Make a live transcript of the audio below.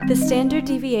The Standard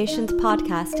Deviations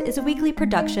podcast is a weekly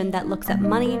production that looks at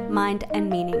money, mind, and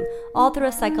meaning, all through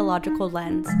a psychological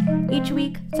lens. Each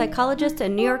week, psychologist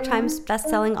and New York Times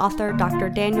bestselling author Dr.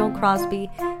 Daniel Crosby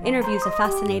interviews a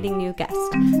fascinating new guest,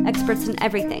 experts in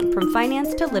everything from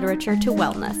finance to literature to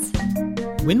wellness.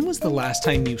 When was the last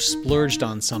time you splurged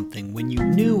on something when you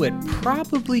knew it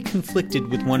probably conflicted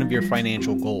with one of your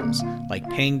financial goals, like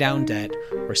paying down debt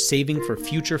or saving for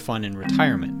future fun in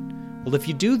retirement? Well, if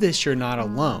you do this, you're not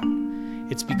alone.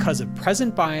 It's because of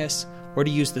present bias, or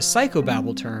to use the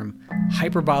psychobabble term,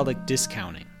 hyperbolic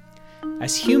discounting.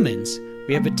 As humans,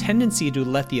 we have a tendency to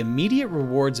let the immediate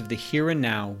rewards of the here and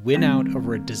now win out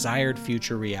over a desired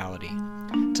future reality.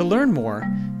 To learn more,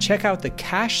 check out the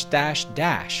Cash Stash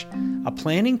Dash, a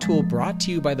planning tool brought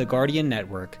to you by the Guardian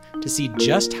Network to see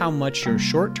just how much your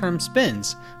short-term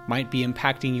spends might be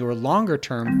impacting your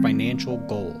longer-term financial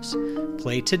goals.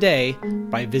 Play today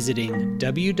by visiting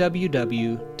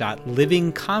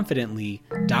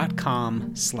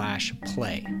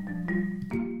www.livingconfidently.com/play.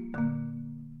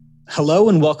 Hello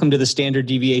and welcome to the Standard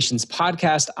Deviations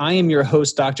podcast. I am your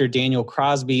host, Dr. Daniel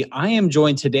Crosby. I am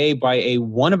joined today by a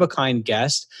one-of-a-kind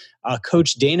guest.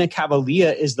 Coach Dana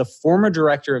Kavalia is the former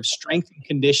director of strength and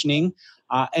conditioning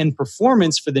and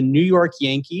performance for the New York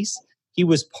Yankees. He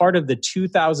was part of the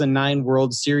 2009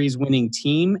 World Series winning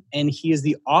team, and he is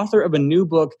the author of a new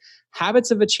book,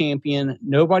 Habits of a Champion: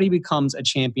 Nobody Becomes a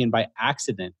Champion by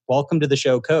Accident. Welcome to the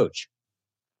show, Coach.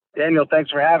 Daniel, thanks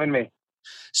for having me.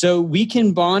 So we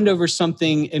can bond over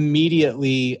something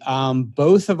immediately.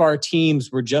 Both of our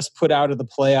teams were just put out of the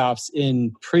playoffs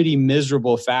in pretty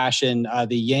miserable fashion.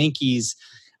 The Yankees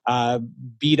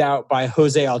beat out by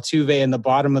Jose Altuve in the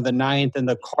bottom of the ninth, and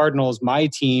the Cardinals, my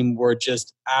team, were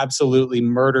just absolutely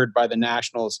murdered by the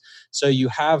Nationals. So you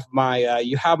have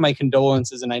my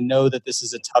condolences, and I know that this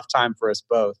is a tough time for us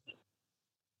both.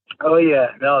 Oh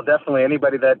yeah, no, definitely.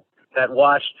 Anybody that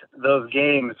watched those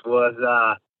games was.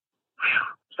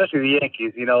 Especially the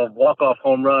Yankees, walk-off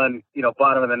home run,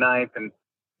 bottom of the ninth, and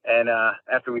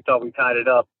after we thought we tied it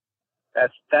up,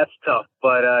 that's tough.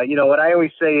 But what I always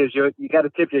say is you got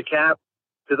to tip your cap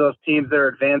to those teams that are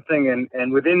advancing,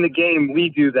 and within the game we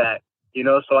do that,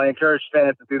 So I encourage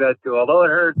fans to do that too. Although it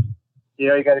hurts,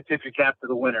 you got to tip your cap to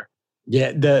the winner.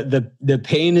 Yeah, the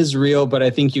pain is real, but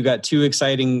I think you got two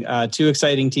exciting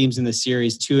teams in the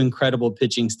series, two incredible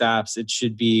pitching staffs. It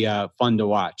should be fun to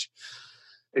watch.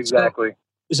 Exactly.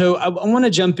 So I want to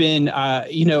jump in. I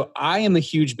am a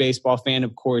huge baseball fan,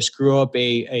 of course, grew up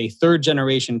a third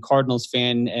generation Cardinals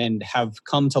fan and have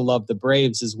come to love the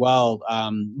Braves as well,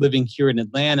 living here in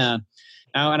Atlanta.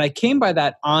 Now, and I came by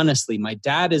that honestly. My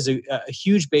dad is a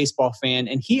huge baseball fan,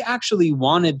 and he actually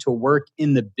wanted to work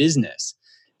in the business.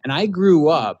 And I grew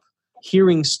up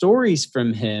hearing stories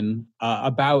from him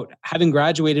about having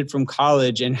graduated from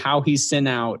college and how he sent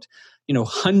out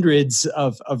hundreds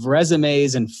of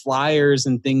resumes and flyers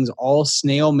and things, all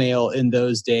snail mail in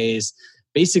those days,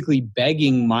 basically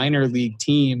begging minor league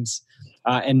teams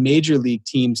and major league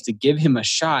teams to give him a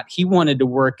shot. He wanted to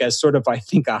work as sort of, I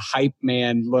think, a hype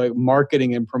man, like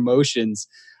marketing and promotions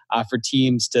for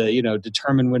teams to,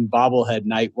 determine when bobblehead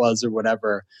night was or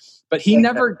whatever. But he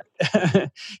never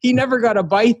got a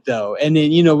bite, though. And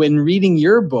then, in reading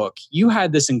your book, you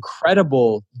had this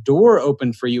incredible door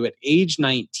open for you at age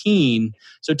 19.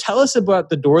 So tell us about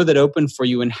the door that opened for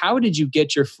you, and how did you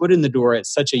get your foot in the door at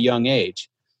such a young age?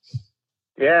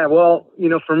 Yeah, well,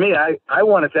 for me, I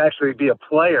wanted to actually be a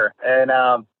player. And,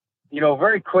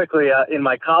 very quickly in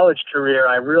my college career,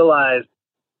 I realized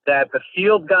that the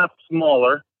field got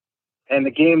smaller and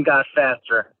the game got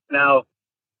faster. Now,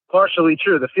 partially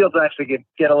true. The fields actually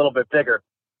get a little bit bigger,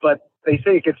 but they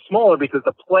say it gets smaller because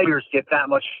the players get that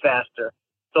much faster.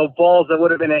 So balls that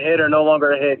would have been a hit are no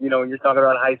longer a hit, when you're talking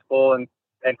about high school and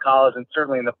college and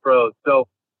certainly in the pros. So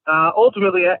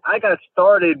ultimately, I got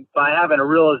started by having a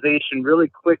realization really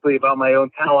quickly about my own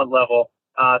talent level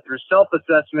through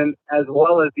self-assessment as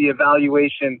well as the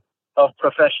evaluation of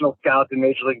professional scouts in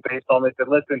Major League Baseball. And they said,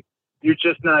 listen, you're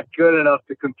just not good enough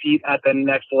to compete at the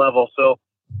next level. So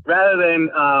rather than,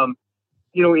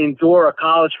 endure a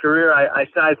college career, I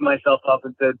sized myself up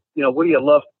and said, what do you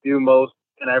love to do most?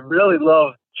 And I really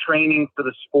love training for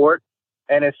the sport.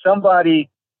 And as somebody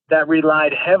that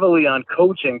relied heavily on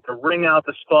coaching to wring out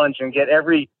the sponge and get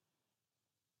every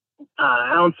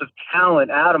ounce of talent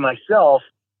out of myself,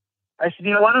 I said,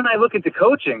 why don't I look into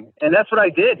coaching? And that's what I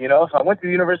did, So I went to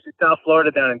the University of South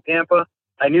Florida down in Tampa.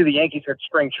 I knew the Yankees had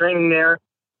spring training there.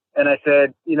 And I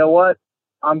said, you know what?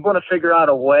 I'm going to figure out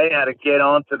a way how to get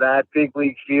onto that big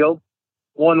league field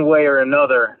one way or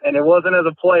another. And it wasn't as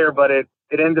a player, but it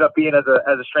ended up being as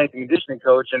a strength and conditioning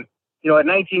coach. And, at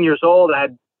 19 years old, I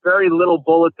had very little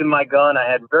bullets in my gun. I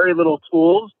had very little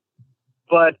tools,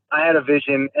 but I had a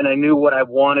vision and I knew what I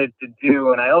wanted to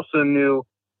do. And I also knew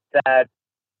that,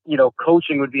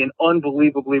 coaching would be an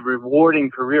unbelievably rewarding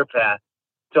career path.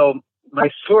 So my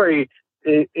story,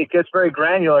 it gets very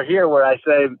granular here where I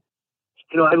say,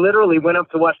 I literally went up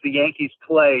to watch the Yankees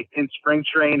play in spring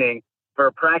training for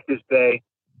a practice day.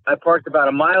 I parked about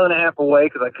a mile and a half away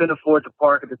because I couldn't afford to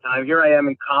park at the time. Here I am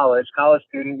in college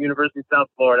student, University of South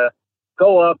Florida.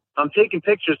 Go up. I'm taking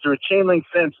pictures through a chain link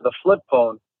fence with a flip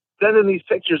phone, sending these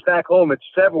pictures back home. It's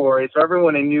February, so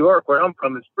everyone in New York, where I'm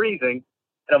from, is freezing.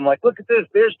 And I'm like, look at this.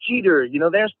 There's Jeter.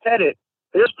 There's Pettit.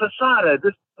 There's Posada.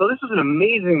 So this was an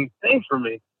amazing thing for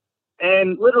me.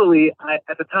 And literally,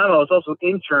 at the time, I was also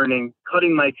interning,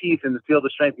 cutting my teeth in the field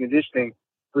of strength and conditioning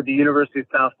with the University of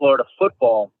South Florida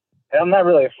football. And I'm not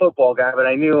really a football guy, but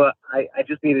I knew I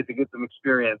just needed to get some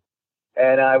experience.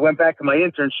 And I went back to my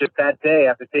internship that day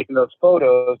after taking those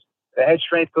photos. The head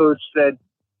strength coach said,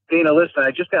 Dana, listen,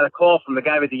 I just got a call from the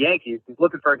guy with the Yankees. He's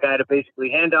looking for a guy to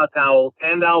basically hand out towels,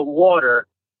 hand out water,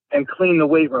 and clean the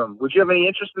weight room. Would you have any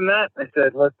interest in that? I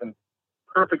said, listen,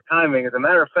 perfect timing. As a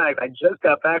matter of fact, I just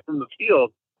got back from the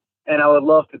field, and I would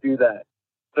love to do that.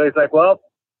 So he's like, well,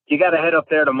 you got to head up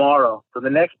there tomorrow. So the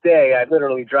next day, I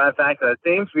literally drive back to the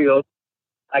same field.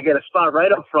 I get a spot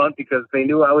right up front because they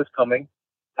knew I was coming.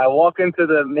 I walk into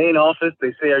the main office.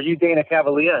 They say, are you Dana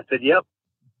Cavalier? I said, yep.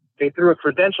 They threw a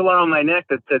credential on my neck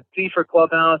that said C for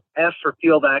clubhouse, F for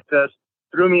field access,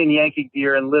 threw me in Yankee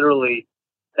gear, and literally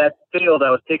that field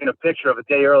I was taking a picture of a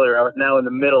day earlier, I was now in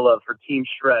the middle of for team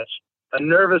stretch. A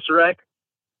nervous wreck,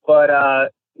 but, I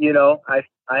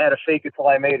had to fake it till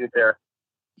I made it there.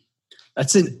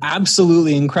 That's an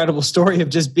absolutely incredible story of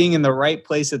just being in the right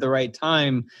place at the right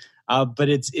time. But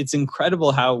it's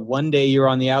incredible how one day you're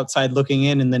on the outside looking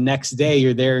in and the next day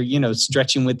you're there,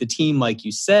 stretching with the team, like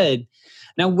you said.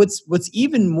 Now, what's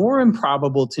even more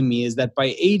improbable to me is that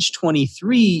by age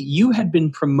 23, you had been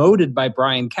promoted by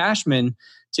Brian Cashman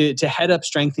to head up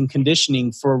strength and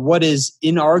conditioning for what is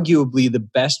inarguably the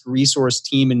best resource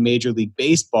team in Major League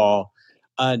Baseball.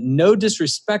 No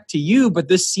disrespect to you, but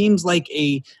this seems like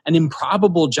an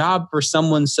improbable job for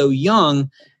someone so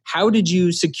young. How did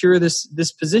you secure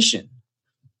this position?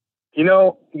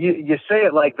 You say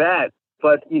it like that,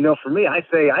 but, for me, I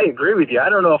say I agree with you. I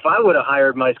don't know if I would have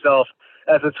hired myself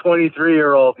as a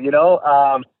 23-year-old,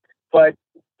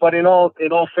 but in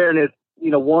all fairness,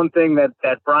 one thing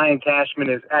that Brian Cashman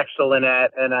is excellent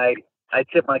at, and I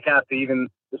tip my cap to even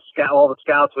all the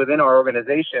scouts within our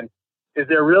organization, is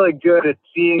they're really good at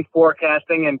seeing,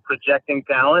 forecasting, and projecting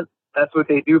talent. That's what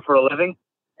they do for a living.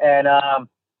 And,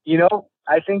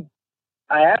 I think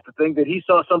I have to think that he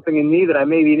saw something in me that I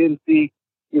maybe didn't see,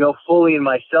 fully in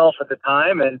myself at the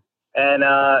time. And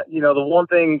the one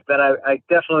thing that I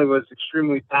definitely was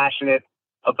extremely passionate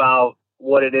about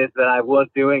what it is that I was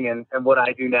doing and what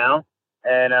I do now.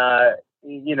 And,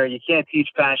 you can't teach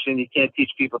passion. You can't teach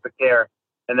people to care.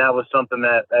 And that was something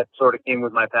that sort of came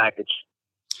with my package.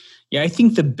 Yeah, I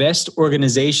think the best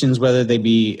organizations, whether they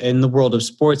be in the world of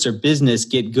sports or business,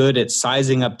 get good at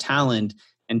sizing up talent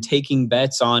and taking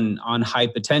bets on high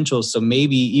potential. So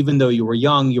maybe even though you were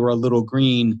young, you were a little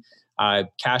green,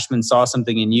 Cashman saw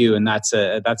something in you, and that's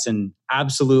an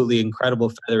absolutely incredible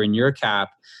feather in your cap.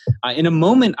 In a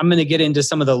moment, I'm going to get into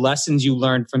some of the lessons you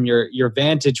learned from your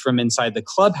vantage from inside the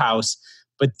clubhouse.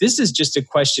 But this is just a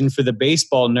question for the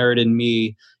baseball nerd in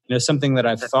me, something that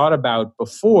I've thought about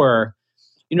before.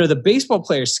 The baseball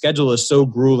player's schedule is so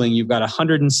grueling. You've got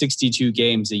 162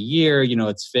 games a year.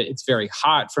 It's very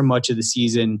hot for much of the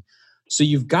season. So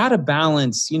you've got to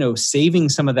balance, saving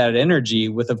some of that energy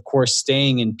with, of course,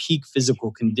 staying in peak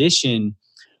physical condition.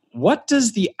 What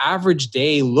does the average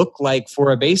day look like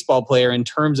for a baseball player in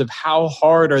terms of how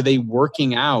hard are they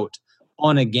working out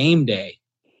on a game day?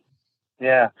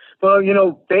 Yeah. Well,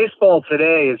 baseball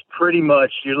today is pretty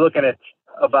much, you're looking at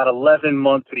about 11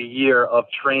 months a year of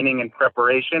training and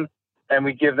preparation, and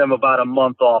we give them about a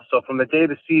month off. So from the day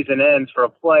the season ends for a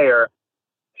player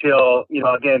till,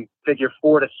 again, figure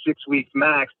 4 to 6 weeks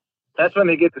max, that's when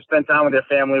they get to spend time with their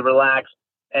family, relax.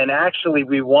 And actually,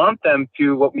 we want them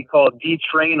to what we call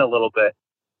detrain a little bit,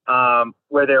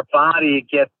 where their body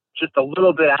gets just a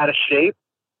little bit out of shape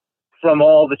from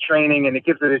all the training, and it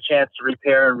gives it a chance to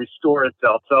repair and restore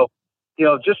itself. So,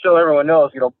 just so everyone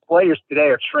knows, players today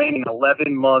are training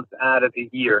 11 months out of the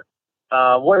year.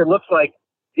 What it looks like,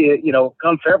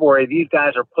 come February, these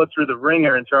guys are put through the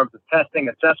ringer in terms of testing,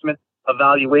 assessment,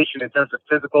 evaluation, in terms of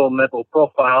physical and mental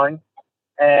profiling.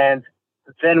 And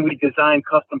then we design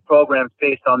custom programs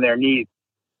based on their needs.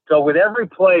 So with every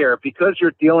player, because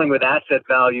you're dealing with asset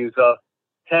values of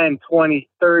 10, 20,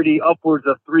 30, upwards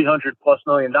of $300+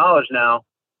 million now,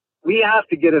 we have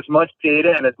to get as much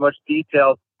data and as much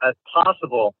detail as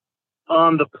possible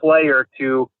on the player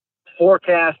to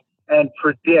forecast and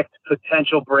predict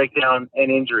potential breakdown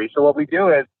and injury. So what we do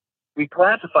is we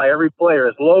classify every player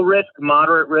as low risk,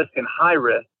 moderate risk, and high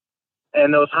risk.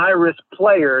 And those high risk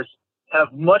players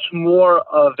have much more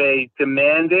of a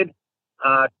demanded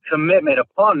commitment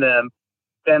upon them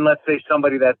than, let's say,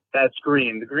 somebody that's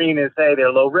green. The green is, hey,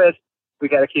 they're low risk. We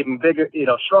got to keep them bigger,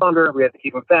 stronger. We have to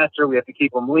keep them faster. We have to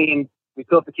keep them lean. We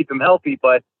still have to keep them healthy.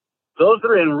 But those that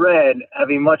are in red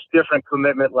have a much different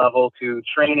commitment level to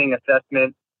training,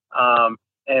 assessment,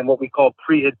 and what we call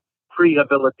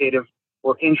prehabilitative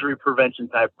or injury prevention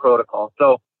type protocol.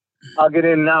 So I'll get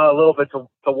in now a little bit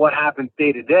to what happens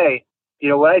day to day.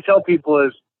 What I tell people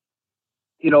is,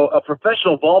 a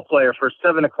professional ball player for a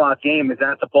 7:00 game is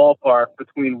at the ballpark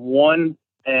between 1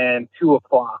 and 2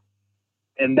 o'clock.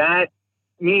 And that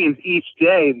means each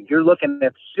day you're looking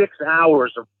at 6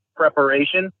 hours of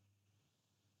preparation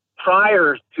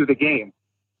prior to the game,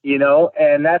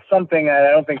 and that's something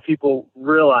I don't think people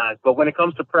realize. But when it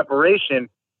comes to preparation,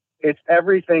 it's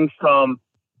everything from,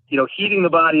 heating the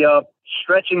body up,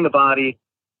 stretching the body,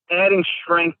 adding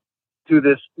strength to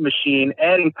this machine,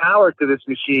 adding power to this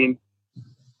machine,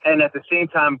 and at the same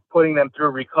time putting them through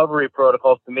recovery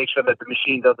protocols to make sure that the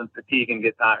machine doesn't fatigue and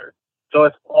get tired. So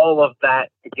it's all of that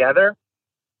together.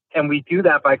 And we do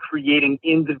that by creating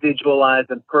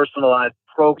individualized and personalized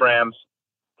programs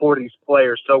for these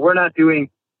players. So we're not doing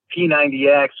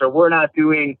P90X, or we're not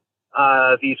doing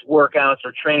these workouts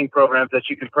or training programs that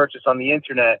you can purchase on the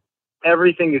internet.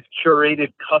 Everything is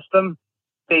curated custom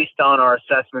based on our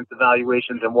assessments,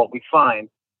 evaluations, and what we find.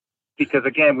 Because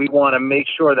again, we want to make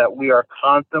sure that we are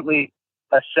constantly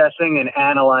assessing and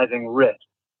analyzing risk.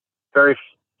 Very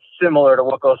similar to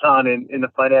what goes on in the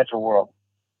financial world.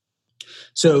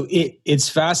 So it's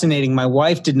fascinating. My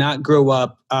wife did not grow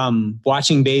up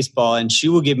watching baseball, and she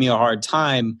will give me a hard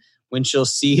time when she'll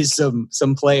see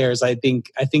some players. I think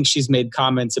she's made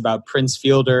comments about Prince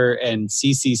Fielder and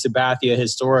CC Sabathia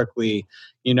historically,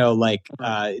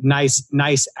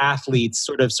 nice athletes,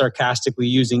 sort of sarcastically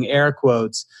using air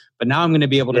quotes. But now I'm going to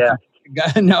be able to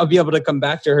come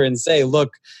back to her and say,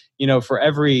 look, for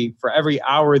every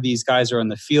hour these guys are on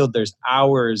the field, there's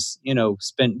hours,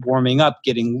 spent warming up,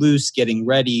 getting loose, getting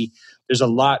ready. There's a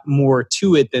lot more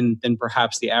to it than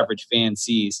perhaps the average fan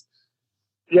sees.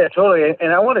 Yeah, totally.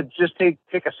 And I want to just take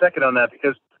a second on that,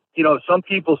 because, some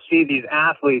people see these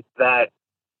athletes that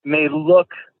may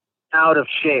look out of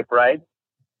shape, right?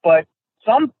 But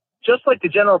some, just like the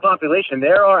general population,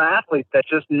 there are athletes that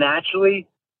just naturally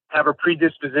have a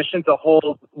predisposition to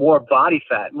hold more body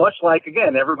fat, much like,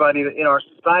 again, everybody in our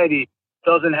society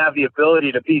doesn't have the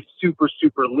ability to be super,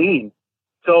 super lean.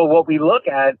 So what we look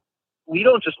at, we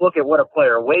don't just look at what a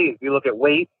player weighs. We look at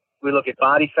weight, we look at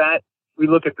body fat, we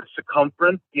look at the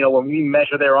circumference, when we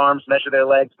measure their arms, measure their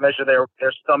legs, measure their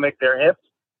stomach, their hips,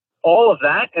 all of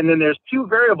that. And then there's two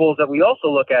variables that we also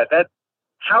look at. That's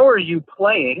how are you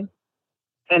playing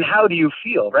and how do you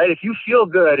feel, right? If you feel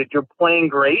good, if you're playing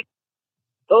great,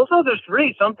 those other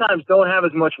three sometimes don't have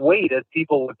as much weight as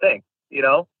people would think,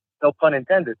 no pun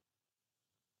intended.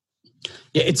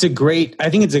 Yeah, I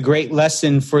think it's a great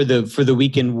lesson for the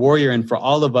weekend warrior and for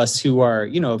all of us who are,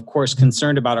 of course,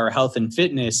 concerned about our health and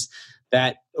fitness,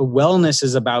 that wellness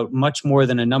is about much more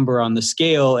than a number on the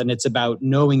scale. And it's about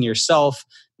knowing yourself,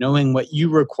 knowing what you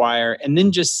require, and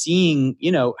then just seeing,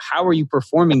 how are you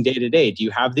performing day to day? Do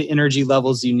you have the energy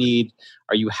levels you need?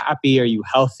 Are you happy? Are you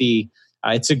healthy?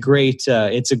 It's a great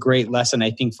lesson, I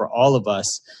think, for all of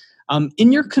us.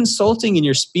 In your consulting and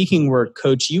your speaking work,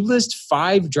 Coach, you list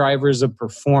 5 drivers of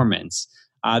performance.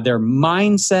 They're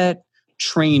mindset,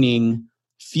 training,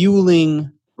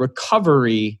 fueling,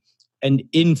 recovery, and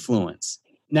influence.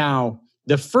 Now,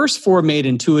 the first 4 made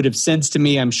intuitive sense to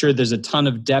me. I'm sure there's a ton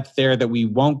of depth there that we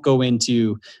won't go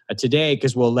into today,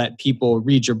 because we'll let people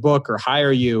read your book or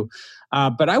hire you.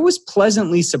 But I was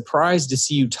pleasantly surprised to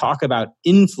see you talk about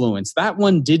influence. That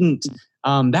one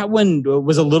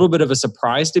was a little bit of a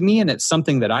surprise to me, and it's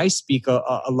something that I speak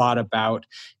a lot about.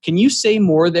 Can you say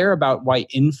more there about why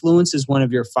influence is one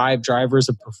of your 5 drivers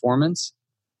of performance?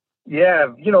 Yeah,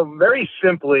 very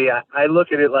simply, I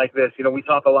look at it like this. We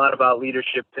talk a lot about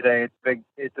leadership today.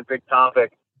 It's a big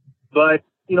topic. But,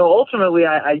 ultimately,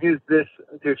 I use this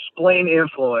to explain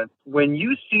influence. When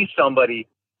you see somebody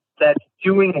that's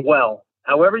doing well,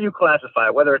 however you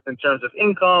classify, whether it's in terms of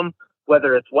income,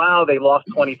 whether it's, wow, they lost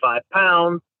 25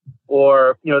 pounds,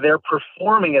 or, they're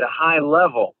performing at a high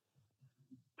level,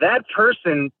 that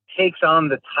person takes on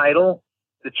the title,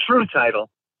 the true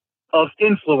title of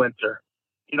influencer.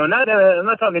 I'm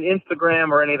not talking Instagram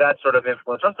or any of that sort of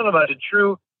influence. I'm talking about a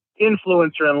true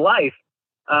influencer in life,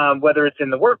 whether it's in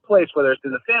the workplace, whether it's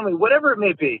in the family, whatever it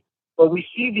may be. But we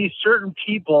see these certain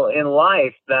people in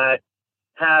life that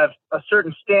have a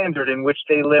certain standard in which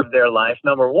they live their life,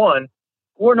 number one.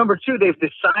 Or number two, they've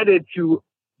decided to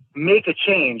make a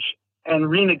change and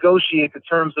renegotiate the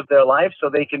terms of their life so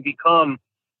they can become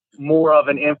more of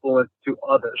an influence to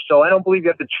others. So I don't believe you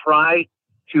have to try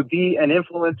to be an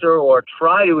influencer or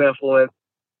try to influence.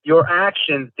 Your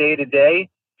actions day to day,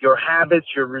 your habits,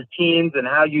 your routines, and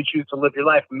how you choose to live your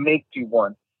life make you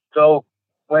one. So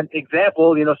when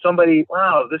example, somebody,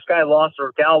 wow, this guy lost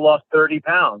or gal lost 30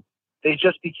 pounds. They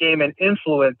just became an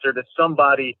influencer to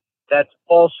somebody that's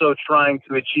also trying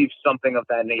to achieve something of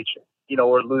that nature,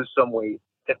 or lose some weight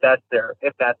if that's their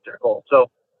goal. So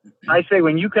I say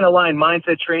when you can align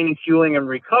mindset, training, fueling, and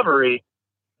recovery,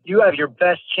 you have your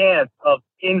best chance of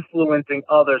influencing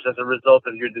others as a result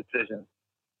of your decisions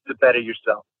to better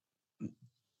yourself.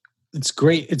 It's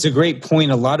great. It's a great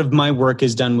point. A lot of my work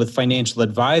is done with financial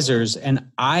advisors, and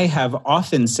I have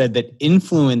often said that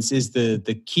influence is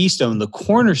the keystone, the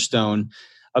cornerstone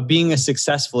of being a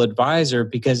successful advisor,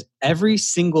 because every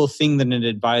single thing that an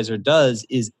advisor does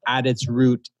is at its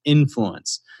root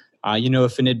influence.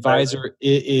 If an advisor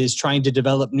is trying to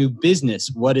develop new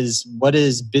business, what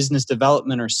is business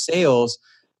development or sales,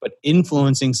 but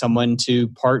influencing someone to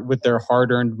part with their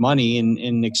hard-earned money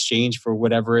in exchange for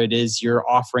whatever it is you're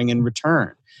offering in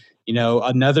return.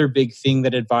 Another big thing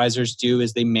that advisors do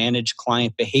is they manage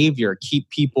client behavior, keep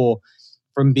people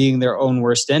from being their own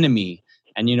worst enemy.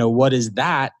 And what is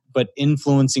that but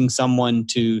influencing someone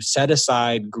to set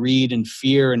aside greed and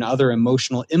fear and other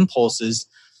emotional impulses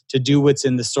to do what's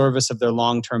in the service of their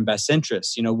long-term best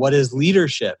interests? What is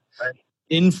leadership? Right.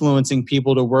 Influencing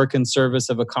people to work in service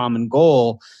of a common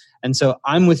goal. And so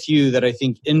I'm with you that I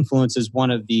think influence is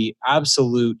one of the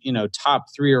absolute, top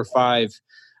 3 or 5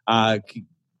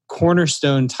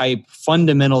 cornerstone type,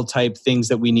 fundamental type things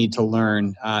that we need to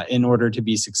learn in order to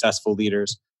be successful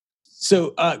leaders.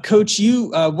 So, Coach,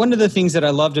 one of the things that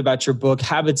I loved about your book,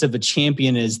 Habits of a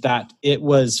Champion, is that it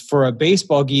was, for a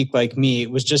baseball geek like me,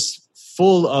 it was just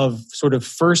full of sort of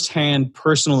firsthand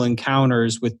personal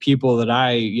encounters with people that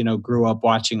I, grew up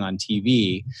watching on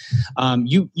TV.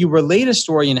 You relate a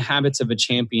story in Habits of a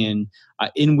Champion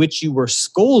in which you were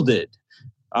scolded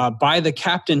by the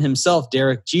captain himself,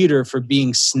 Derek Jeter, for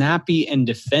being snappy and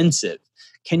defensive.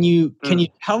 Can you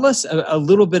tell us a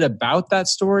little bit about that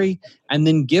story, and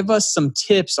then give us some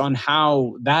tips on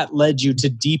how that led you to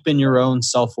deepen your own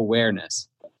self-awareness?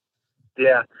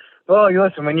 Yeah. Well,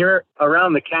 listen, when you're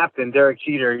around the captain, Derek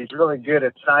Jeter, he's really good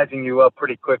at sizing you up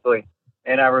pretty quickly.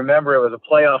 And I remember it was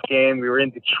a playoff game. We were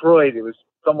in Detroit. It was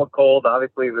somewhat cold.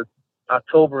 Obviously, it was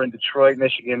October in Detroit,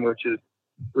 Michigan, which is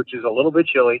a little bit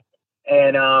chilly.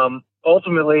 And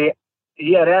ultimately,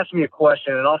 he had asked me a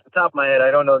question, and off the top of my head,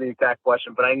 I don't know the exact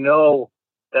question, but I know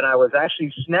that I was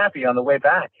actually snappy on the way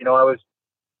back. I was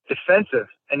defensive,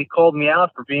 and he called me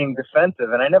out for being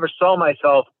defensive, and I never saw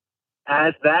myself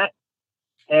as that.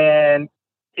 And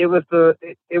it was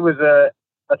a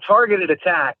targeted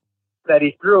attack that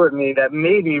he threw at me that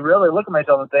made me really look at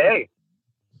myself and say, hey,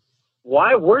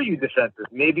 why were you defensive?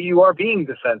 Maybe you are being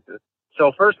defensive.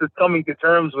 So first it's coming to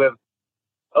terms with,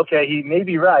 okay, he may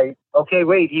be right. Okay,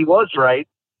 wait, he was right.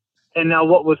 And now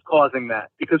what was causing that?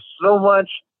 Because so much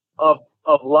of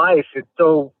life, it's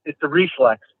a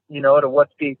reflex, to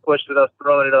what's being pushed at us,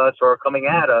 thrown at us, or coming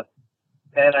at us.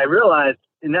 And I realized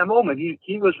in that moment,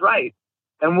 he was right.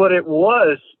 And what it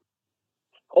was,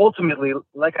 ultimately,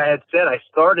 like I had said, I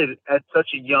started at such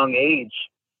a young age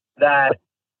that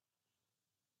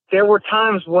there were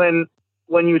times when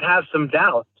you'd have some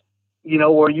doubts,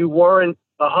 or you weren't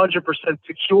 100%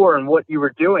 secure in what you were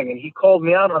doing. And he called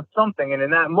me out on something. And in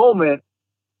that moment,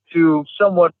 to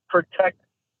somewhat protect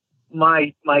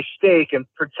my stake and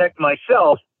protect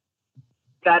myself,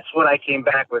 that's what I came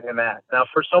back with him at. Now,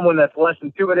 for someone that's less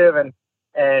intuitive and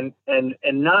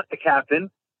not the captain,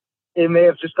 it may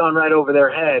have just gone right over their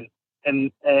head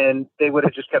and they would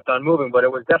have just kept on moving. But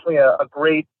it was definitely a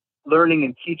great learning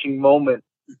and teaching moment,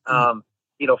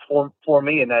 for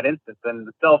me in that instance. And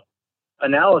the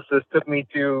self-analysis took me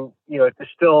to,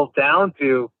 distill down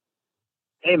to,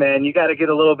 hey man, you got to get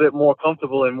a little bit more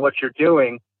comfortable in what you're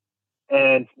doing,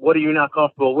 and what are you not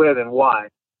comfortable with and why.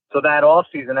 So that off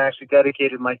season, I actually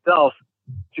dedicated myself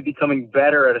to becoming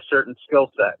better at a certain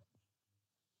skill set.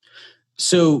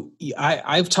 So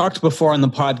I've talked before on the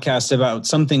podcast about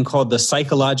something called the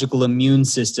psychological immune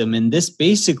system. And this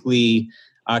basically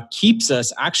keeps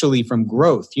us actually from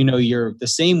growth. You're the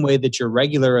same way that your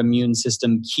regular immune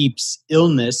system keeps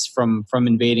illness from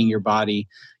invading your body.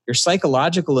 Your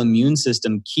psychological immune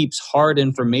system keeps hard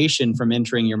information from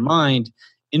entering your mind,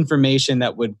 information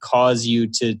that would cause you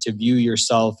to view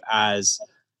yourself as,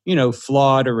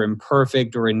 flawed or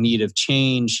imperfect or in need of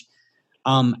change.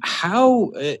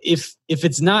 How, if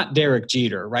it's not Derek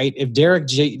Jeter, right? If Derek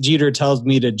Jeter tells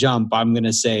me to jump, I'm going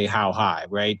to say how high,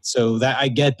 right? So that I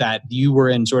get that you were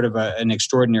in sort of an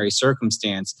extraordinary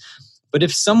circumstance. But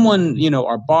if someone,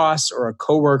 our boss or a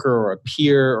coworker or a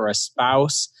peer or a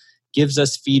spouse gives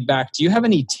us feedback, do you have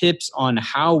any tips on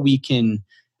how we can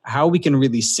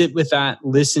really sit with that,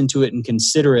 listen to it, and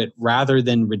consider it rather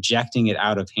than rejecting it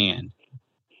out of hand?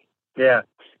 Yeah.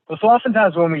 Well, so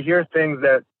oftentimes when we hear things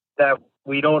that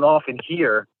we don't often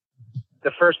hear,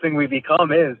 the first thing we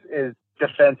become is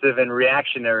defensive and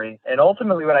reactionary. And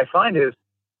ultimately what I find is,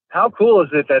 how cool is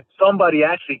it that somebody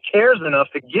actually cares enough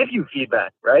to give you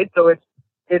feedback, right? So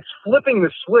it's flipping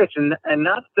the switch and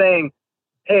not saying,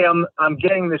 hey, I'm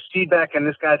getting this feedback and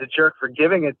this guy's a jerk for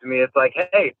giving it to me. It's like,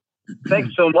 hey,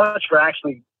 thanks so much for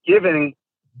actually giving,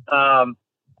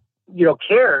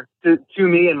 care to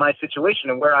me and my situation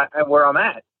and where I'm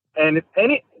at. And if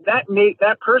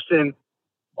that person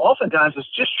oftentimes is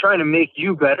just trying to make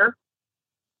you better.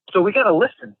 So we got to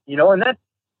listen, and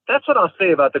that's what I'll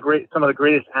say about some of the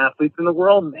greatest athletes in the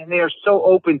world. And they are so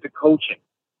open to coaching,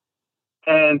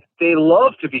 and they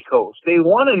love to be coached. They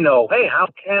want to know, hey, how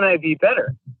can I be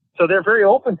better? So they're very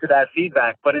open to that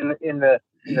feedback. But in the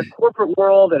corporate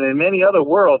world and in many other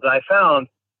worlds, I found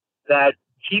that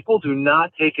people do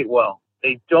not take it well.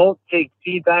 They don't take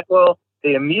feedback well.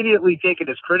 They immediately take it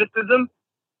as criticism,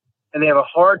 and they have a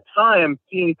hard time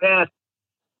seeing past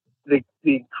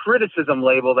the criticism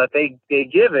label that they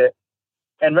give it,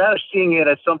 and rather seeing it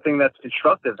as something that's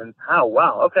constructive. And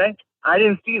wow, okay, I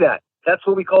didn't see that. That's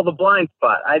what we call the blind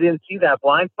spot. I didn't see that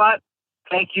blind spot.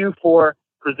 Thank you for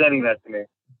presenting that to me.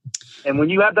 And when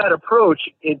you have that approach,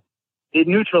 it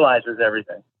neutralizes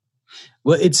everything.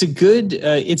 Well,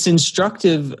 it's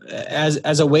instructive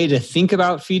as a way to think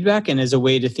about feedback and as a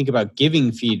way to think about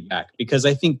giving feedback, because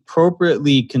I think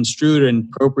appropriately construed and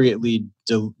appropriately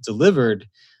delivered,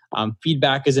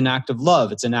 feedback is an act of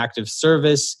love. It's an act of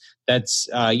service that's,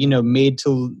 made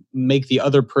to make the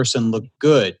other person look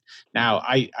good. Now,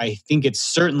 I think it's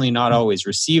certainly not always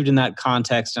received in that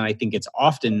context, and I think it's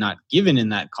often not given in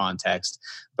that context.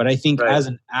 But I think right.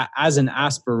 as an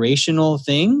aspirational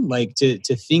thing, like to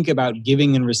think about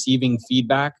giving and receiving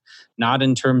feedback, not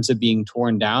in terms of being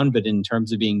torn down, but in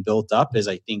terms of being built up, is,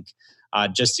 I think,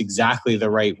 just exactly the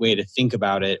right way to think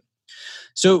about it.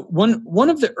 So one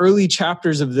of the early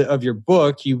chapters of your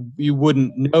book, you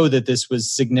wouldn't know that this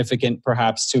was significant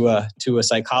perhaps to a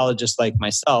psychologist like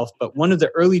myself, but one of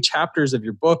the early chapters of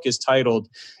your book is titled,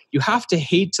 "You Have to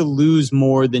Hate to Lose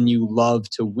More Than You Love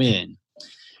to Win."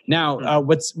 Now,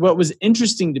 what was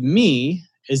interesting to me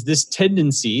is this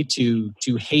tendency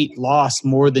to hate loss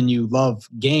more than you love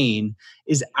gain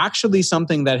is actually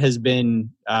something that has been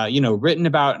written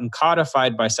about and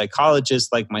codified by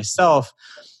psychologists like myself,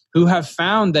 who have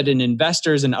found that in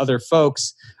investors and other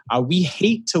folks, we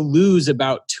hate to lose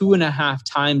about 2.5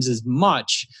 times as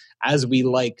much as we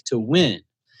like to win.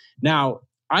 Now,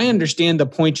 I understand the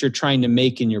point you're trying to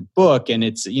make in your book, and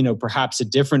it's perhaps a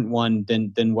different one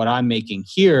than what I'm making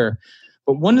here.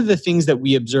 But one of the things that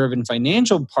we observe in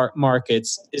financial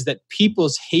markets is that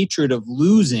people's hatred of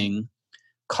losing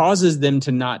causes them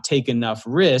to not take enough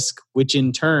risk, which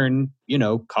in turn,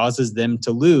 causes them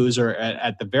to lose, or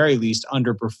at the very least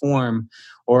underperform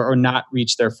or not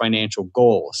reach their financial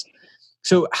goals.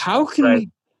 So how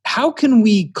can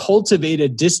we cultivate a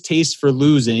distaste for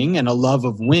losing and a love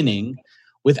of winning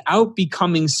without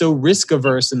becoming so risk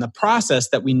averse in the process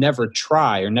that we never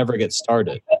try or never get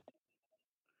started?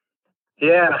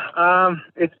 Yeah,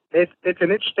 it's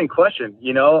an interesting question,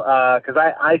 because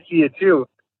I see it too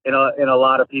in a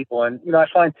lot of people, and I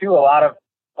find too a lot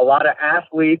of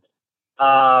athletes.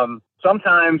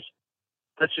 Sometimes,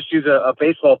 let's just use a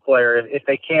baseball player. If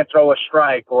they can't throw a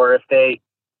strike, or if they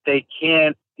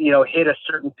can't hit a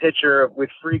certain pitcher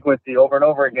with frequency over and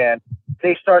over again,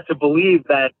 they start to believe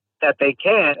that they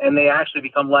can't, and they actually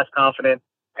become less confident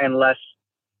and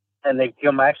they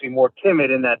become actually more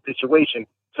timid in that situation.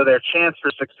 So their chance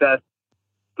for success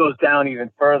goes down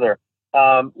even further.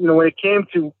 When it came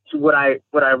to what I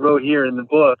wrote here in the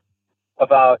book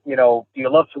about, do you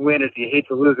love to win or do you hate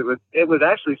to lose? It was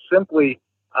actually simply,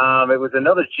 it was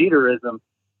another Jeterism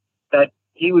that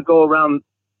he would go around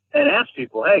and ask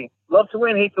people, hey, love to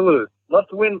win, hate to lose, love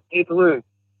to win, hate to lose.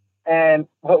 And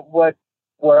what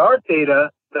our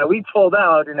data that we pulled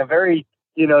out in a very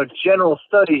general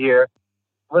study here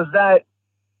was that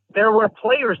there were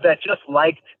players that just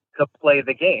liked to play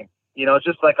the game.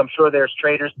 Just like I'm sure there's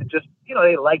traders that just,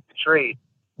 they like to trade.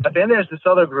 But then there's this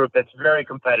other group that's very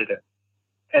competitive.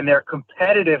 And their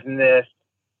competitiveness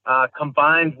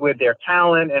combined with their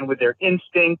talent and with their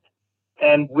instinct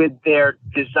and with their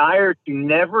desire to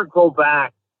never go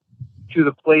back to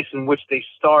the place in which they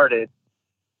started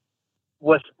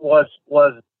was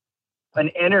an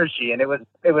energy, and it was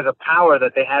a power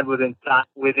that they had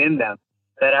within them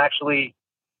that actually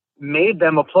made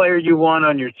them a player you want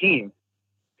on your team,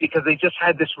 because they just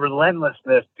had this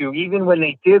relentlessness to, even when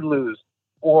they did lose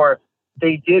or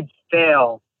they did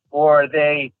fail or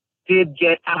they did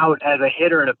get out as a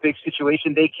hitter in a big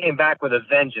situation, they came back with a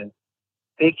vengeance.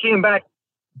 They came back,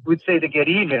 we'd say, to get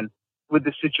even with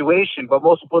the situation, but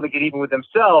most importantly, get even with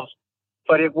themselves.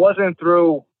 But it wasn't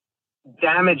through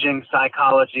damaging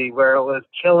psychology where it was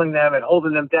killing them and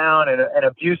holding them down and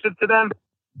abusive to them.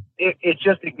 It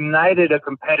just ignited a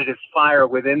competitive fire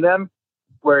within them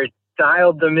where it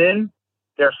dialed them in.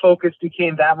 Their focus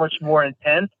became that much more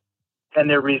intense, and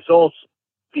their results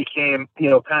became,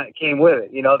 came with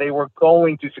it. They were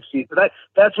going to succeed. So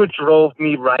that's what drove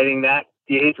me writing that.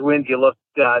 Do you hate to win? Do you love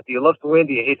to win?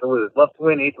 Do you hate to lose? Love to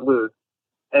win, hate to lose.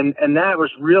 And that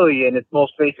was really, in its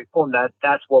most basic form,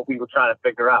 that's what we were trying to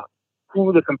figure out.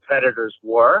 Who the competitors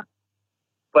were,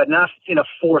 but not in a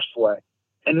forced way,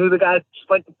 and who the guys just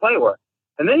like to play were.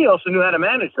 And then you also knew how to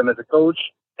manage them as a coach,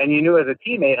 and you knew as a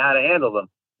teammate how to handle them.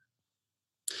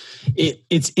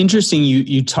 It's interesting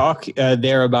you talk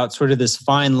there about sort of this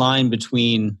fine line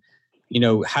between,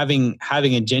 having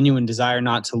a genuine desire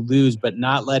not to lose, but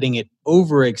not letting it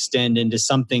overextend into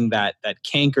something that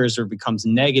cankers or becomes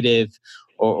negative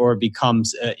or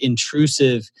becomes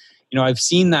intrusive. I've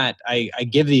seen that. I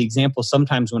give the example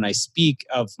sometimes when I speak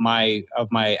of my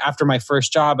after my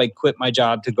first job, I quit my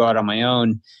job to go out on my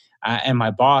own. And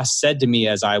my boss said to me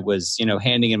as I was,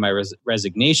 handing in my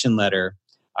resignation letter,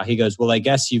 he goes, "Well, I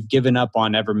guess you've given up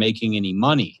on ever making any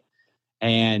money."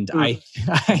 And I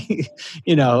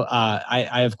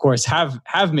of course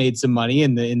have made some money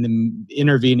in the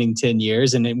intervening 10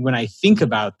 years. And when I think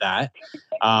about that,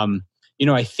 I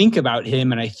think about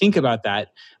him and I think about that.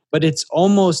 But it's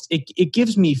almost, it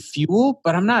gives me fuel,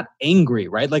 but I'm not angry,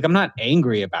 right? Like, I'm not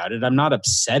angry about it. I'm not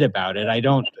upset about it. I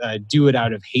don't do it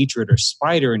out of hatred or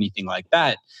spite or anything like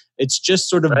that. It's just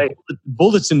sort of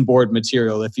bulletin board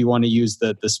material, if you want to use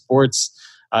the sports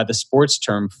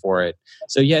term for it.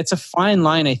 So yeah, it's a fine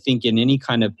line, I think, in any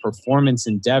kind of performance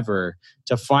endeavor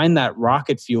to find that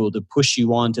rocket fuel to push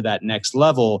you on to that next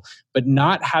level, but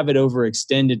not have it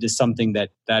overextended to something that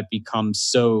becomes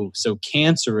so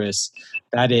cancerous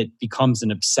that it becomes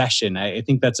an obsession. I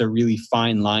think that's a really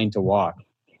fine line to walk.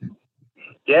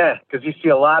 Yeah, because you see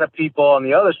a lot of people on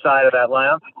the other side of that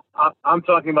line. I'm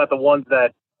talking about the ones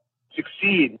that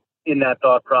succeed in that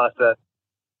thought process.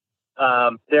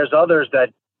 There's others that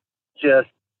just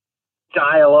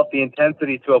dial up the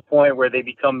intensity to a point where they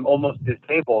become almost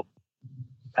disabled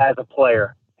as a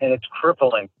player, and it's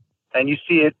crippling. And you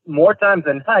see it more times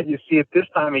than not. You see it this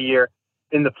time of year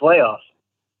in the playoffs.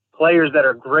 Players that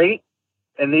are great,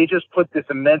 and they just put this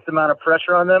immense amount of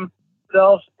pressure on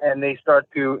themselves, and they start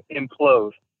to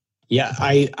implode. Yeah,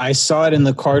 I saw it in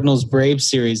the Cardinals-Braves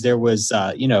series. There was,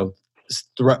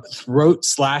 throat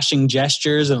slashing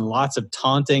gestures and lots of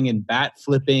taunting and bat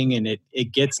flipping, and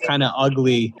it gets kind of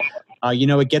ugly.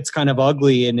 It gets kind of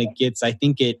ugly, and I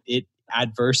think it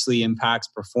adversely impacts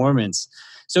performance.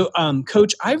 So,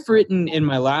 Coach, I've written in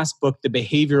my last book, The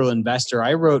Behavioral Investor,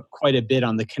 I wrote quite a bit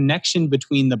on the connection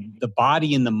between the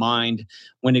body and the mind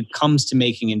when it comes to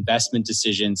making investment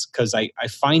decisions, because I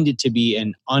find it to be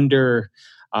an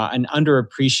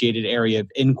underappreciated area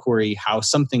of inquiry, how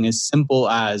something as simple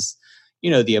as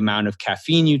the amount of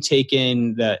caffeine you take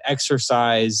in, the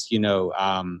exercise,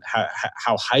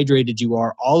 how hydrated you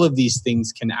are, all of these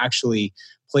things can actually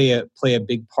play a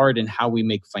big part in how we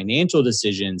make financial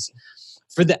decisions.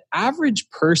 For the average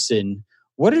person,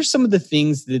 what are some of the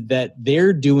things that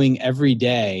they're doing every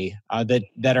day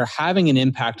that are having an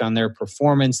impact on their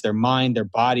performance, their mind, their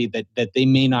body, that they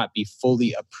may not be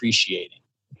fully appreciating?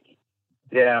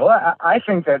 Yeah, well, I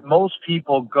think that most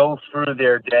people go through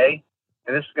their day,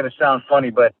 and this is going to sound funny,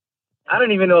 but I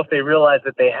don't even know if they realize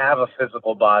that they have a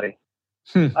physical body.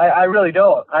 I really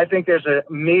don't. I think there's a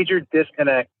major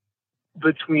disconnect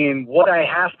between what I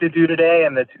have to do today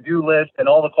and the to-do list and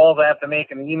all the calls I have to make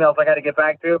and the emails I got to get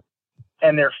back to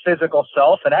and their physical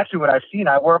self. And actually what I've seen,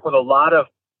 I work with a lot of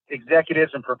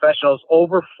executives and professionals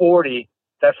over 40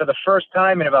 that for the first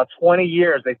time in about 20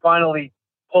 years, they finally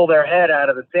pull their head out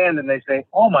of the sand and they say,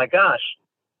 "Oh my gosh,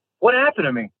 what happened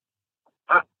to me?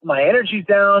 my energy's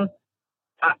down.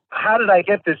 How did I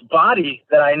get this body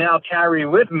that I now carry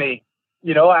with me?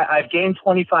 You know, I've gained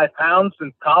 25 pounds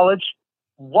since college.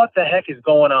 What the heck is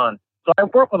going on? So I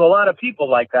work with a lot of people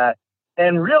like that.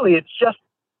 And really, it's just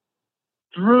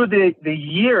through the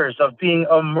years of being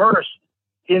immersed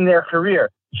in their career,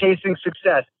 chasing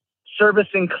success,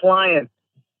 servicing clients,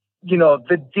 you know,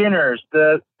 the dinners,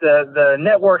 the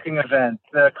networking events,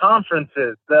 the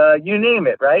conferences, you name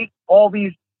it, right? All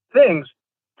these things.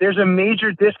 There's a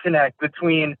major disconnect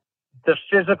between the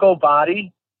physical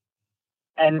body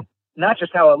and not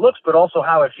just how it looks, but also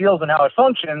how it feels and how it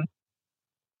functions.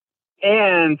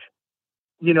 And,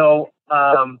 you know,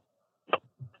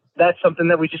 that's something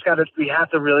that we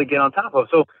have to really get on top of.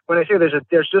 So when I say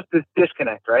there's just this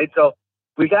disconnect, right? So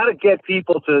we got to get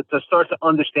people to start to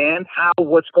understand how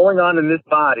what's going on in this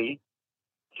body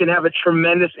can have a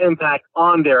tremendous impact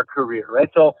on their career, right?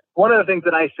 So one of the things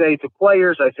that I say to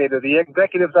players, I say to the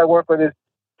executives I work with is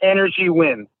energy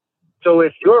wins. So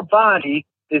if your body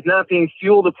is not being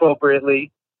fueled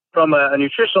appropriately from a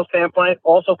nutritional standpoint,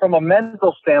 also from a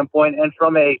mental standpoint, and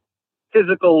from a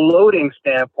physical loading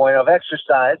standpoint of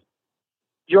exercise,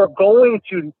 you're going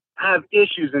to have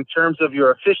issues in terms of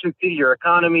your efficiency, your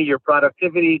economy, your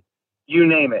productivity, you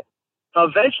name it.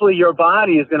 Eventually, your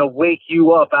body is going to wake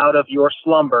you up out of your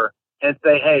slumber and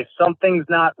say, hey, something's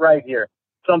not right here.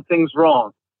 Something's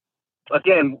wrong.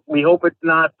 Again, we hope it's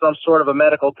not some sort of a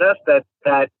medical test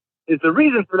that is the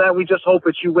reason for that. We just hope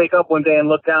that you wake up one day and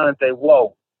look down and say,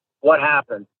 whoa, what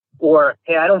happened? Or,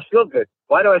 hey, I don't feel good.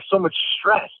 Why do I have so much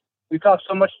stress? We talked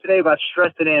so much today about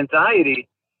stress and anxiety.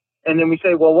 And then we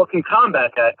say, well, what can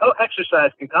combat that? Oh,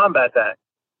 exercise can combat that.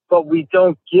 But we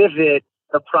don't give it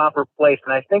the proper place.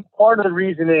 And I think part of the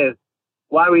reason is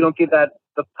why we don't give that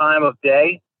the time of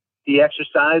day, the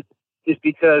exercise, is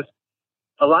because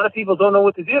a lot of people don't know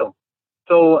what to do.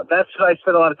 So that's what I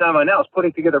spend a lot of time on now, is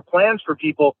putting together plans for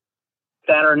people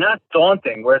that are not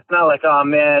daunting, where it's not like, oh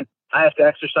man, I have to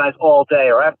exercise all day,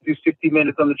 or I have to do 60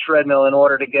 minutes on the treadmill in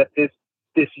order to get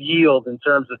this yield in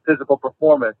terms of physical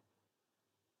performance.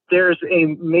 There's a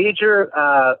major,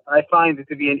 I find it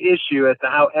to be an issue as to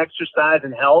how exercise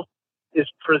and health is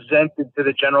presented to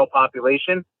the general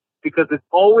population, because it's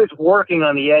always working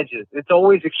on the edges. It's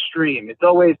always extreme. It's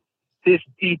always this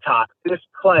detox, this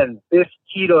cleanse, this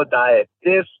keto diet,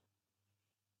 this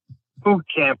boot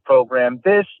camp program,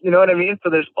 this, you know what I mean? So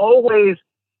there's always,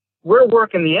 we're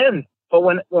working the end. But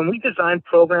when we design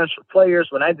programs for players,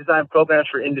 when I design programs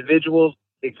for individuals,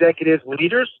 executives,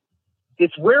 leaders,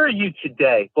 it's where are you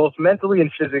today, both mentally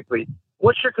and physically?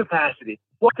 What's your capacity?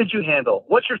 What could you handle?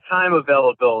 What's your time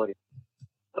availability?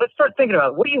 Let's start thinking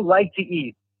about it. What do you like to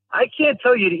eat? I can't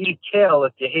tell you to eat kale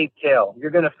if you hate kale.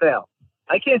 You're going to fail.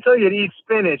 I can't tell you to eat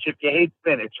spinach if you hate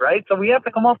spinach, right? So we have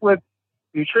to come up with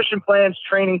nutrition plans,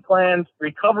 training plans,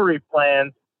 recovery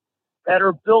plans that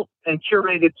are built and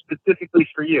curated specifically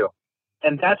for you.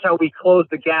 And that's how we close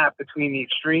the gap between the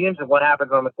extremes and what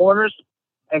happens on the corners,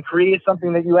 and create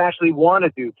something that you actually want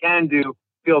to do, can do,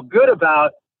 feel good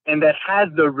about, and that has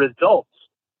the results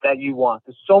that you want.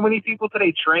 There's so many people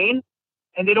today train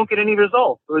and they don't get any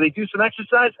results, or they do some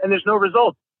exercise and there's no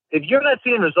results. If you're not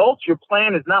seeing results, your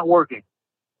plan is not working.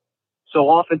 So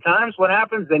oftentimes what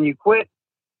happens, then you quit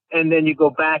and then you go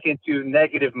back into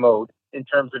negative mode in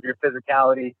terms of your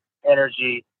physicality,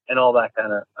 energy, and all that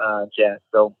kind of jazz.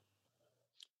 So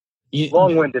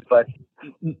long-winded, but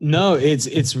no,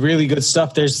 it's really good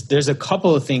stuff. There's a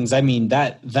couple of things. I mean,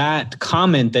 that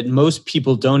comment that most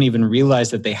people don't even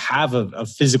realize that they have a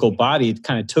physical body, it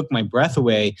kind of took my breath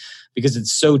away, because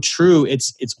it's so true.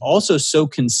 It's also so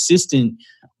consistent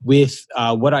with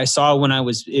what I saw when I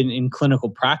was in clinical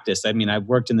practice. I mean, I've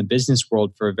worked in the business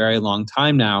world for a very long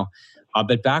time now,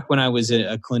 but back when I was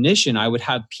a clinician, I would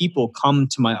have people come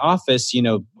to my office,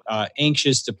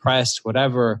 anxious, depressed,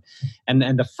 whatever. And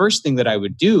the first thing that I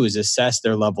would do is assess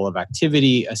their level of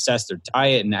activity, assess their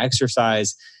diet and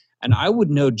exercise. And I would,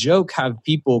 no joke, have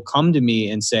people come to me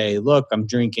and say, look, I'm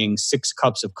drinking 6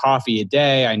 cups of coffee a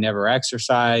day. I never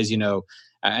exercise,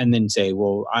 and then say,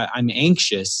 well, I'm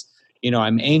anxious.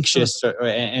 I'm anxious,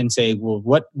 and say, well,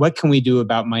 what can we do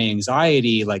about my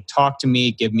anxiety? Like, talk to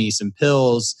me, give me some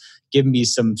pills, give me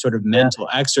some sort of mental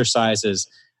exercises.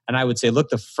 And I would say, look,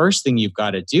 the first thing you've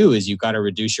got to do is you've got to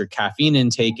reduce your caffeine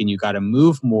intake and you've got to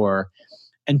move more.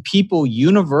 And people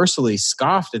universally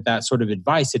scoffed at that sort of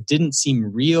advice. It didn't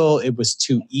seem real. It was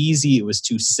too easy. It was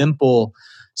too simple.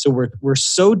 So we're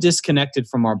so disconnected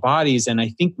from our bodies. And I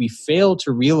think we fail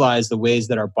to realize the ways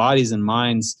that our bodies and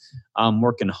minds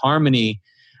work in harmony.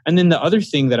 And then the other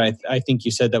thing that I think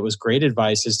you said that was great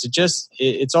advice is to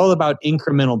it's all about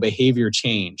incremental behavior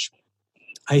change.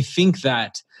 I think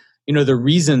that, the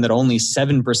reason that only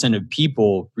 7% of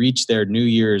people reach their New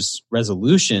Year's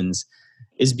resolutions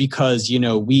is because,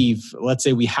 let's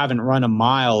say we haven't run a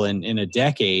mile in a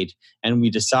decade, and we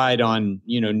decide on,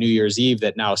 New Year's Eve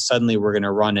that now suddenly we're going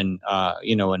to run an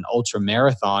ultra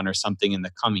marathon or something in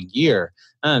the coming year.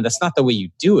 That's not the way you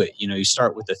do it. You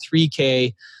start with the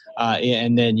 3K,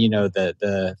 and then,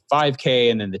 the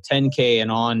 5K, and then the 10K,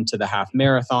 and on to the half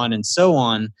marathon, and so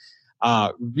on.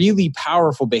 Really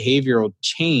powerful behavioral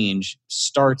change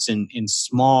starts in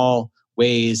small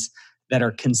ways that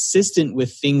are consistent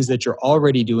with things that you're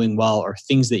already doing well or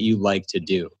things that you like to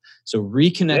do. So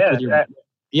reconnect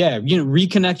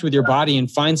reconnect with your body and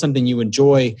find something you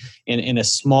enjoy in a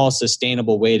small,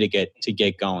 sustainable way to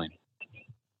get going.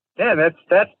 Yeah,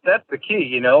 that's the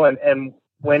key, and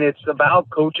when it's about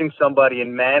coaching somebody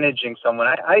and managing someone,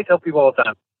 I tell people all the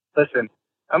time, listen,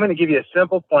 I'm going to give you a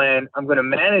simple plan. I'm going to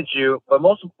manage you, but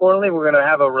most importantly, we're going to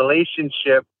have a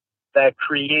relationship that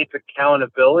creates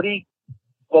accountability.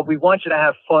 But we want you to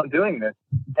have fun doing this.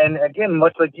 And again,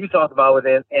 much like you talked about with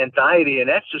anxiety and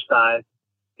exercise,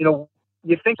 you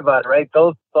think about it, right?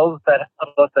 Those of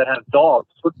us that have dogs,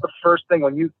 what's the first thing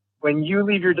when you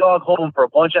leave your dog home for a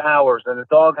bunch of hours and the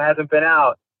dog hasn't been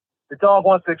out? The dog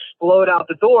wants to explode out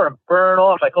the door and burn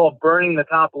off. I call it burning the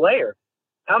top layer.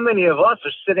 How many of us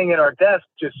are sitting at our desk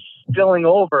just spilling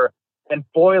over and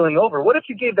boiling over? What if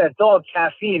you gave that dog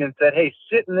caffeine and said, hey,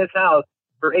 sit in this house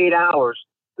for 8 hours?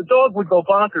 The dog would go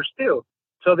bonkers too.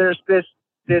 So there's this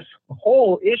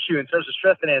whole issue in terms of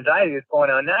stress and anxiety that's going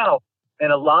on now.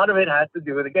 And a lot of it has to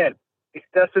do with, again,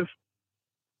 excessive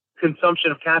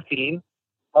consumption of caffeine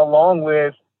along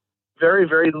with very,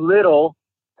 very little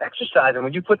exercise. And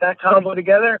when you put that combo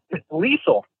together, it's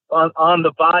lethal on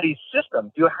the body's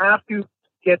system. You have to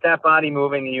get that body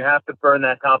moving, and you have to burn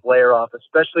that top layer off,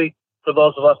 especially for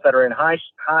those of us that are in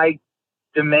high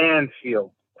demand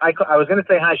fields. I was going to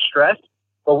say high stress,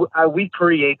 but we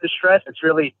create the stress. It's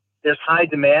really, there's high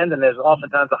demand, and there's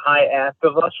oftentimes a high ask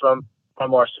of us from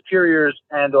our superiors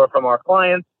and or from our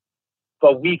clients,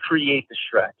 but we create the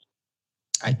stress.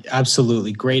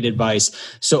 Absolutely. Great advice.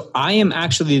 So I am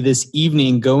actually this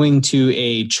evening going to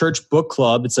a church book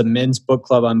club. It's a men's book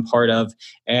club I'm part of.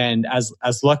 And as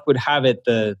luck would have it,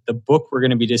 the book we're going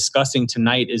to be discussing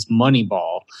tonight is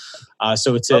Moneyball.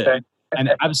 So it's an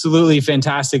absolutely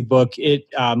fantastic book.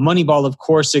 Moneyball, of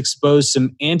course, exposed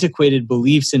some antiquated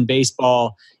beliefs in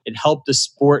baseball. It helped the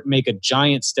sport make a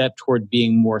giant step toward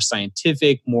being more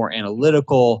scientific, more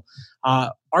analytical.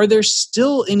 Are there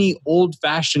still any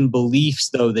old-fashioned beliefs,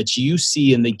 though, that you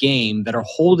see in the game that are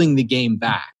holding the game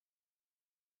back?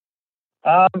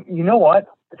 You know what?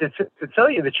 To tell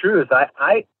you the truth,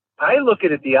 I look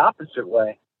at it the opposite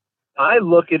way. I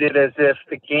look at it as if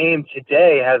the game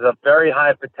today has a very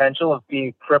high potential of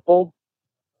being crippled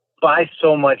by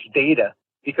so much data.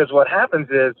 Because what happens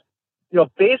is,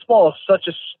 baseball is such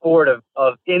a sport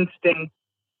of instinct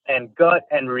and gut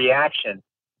and reaction.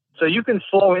 So you can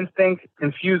slow instinct,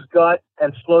 confuse gut,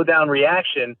 and slow down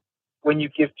reaction when you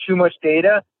give too much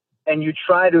data and you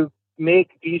try to make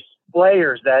these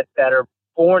players that are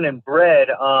born and bred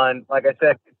on, like I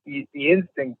said, the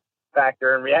instinct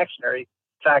factor and reactionary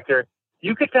factor.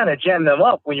 You could kind of jam them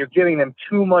up when you're giving them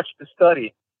too much to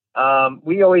study.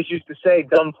 We always used to say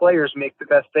dumb players make the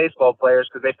best baseball players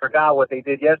because they forgot what they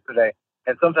did yesterday.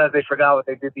 And sometimes they forgot what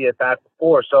they did the at-bat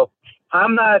before. So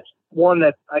I'm not one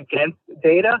that's against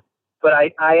data, but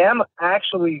I am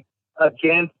actually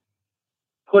against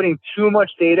putting too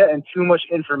much data and too much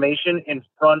information in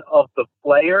front of the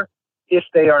player if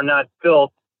they are not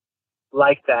built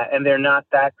like that and they're not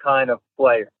that kind of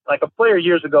player. Like a player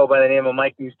years ago by the name of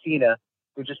Mike Mussina,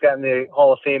 who just got in the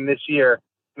Hall of Fame this year.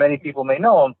 Many people may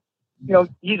know him.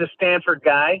 He's a Stanford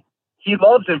guy. He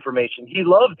loves information. He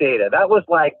loved data. That was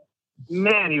like,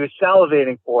 man, he was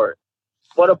salivating for it.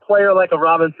 But a player like a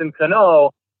Robinson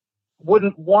Cano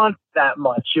wouldn't want that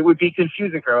much. It would be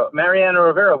confusing for him. Mariano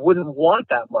Rivera wouldn't want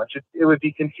that much. It would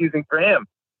be confusing for him.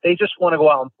 They just want to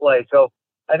go out and play. So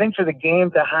I think for the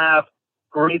game to have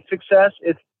great success,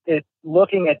 it's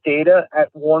looking at data at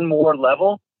one more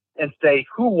level and say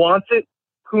who wants it,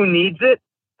 who needs it,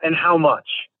 and how much.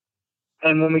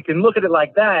 And when we can look at it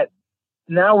like that,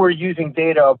 now we're using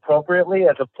data appropriately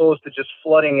as opposed to just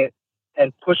flooding it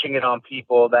and pushing it on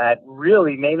people that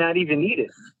really may not even need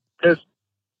it. Because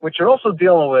what you're also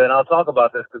dealing with, and I'll talk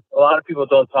about this because a lot of people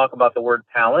don't talk about the word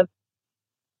talent,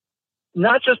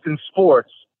 not just in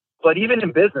sports, but even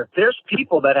in business. There's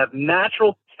people that have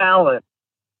natural talent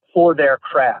for their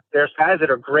craft. There's guys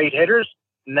that are great hitters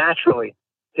naturally.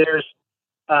 There's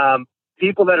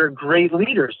people that are great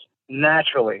leaders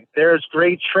naturally. There's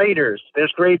great traders.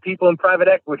 There's great people in private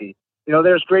equity.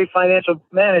 There's great financial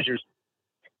managers.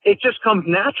 It just comes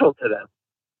natural to them.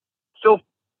 So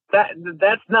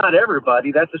that's not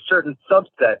everybody. That's a certain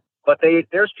subset. But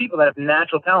there's people that have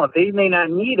natural talent. They may not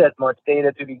need as much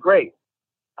data to be great.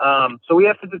 So we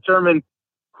have to determine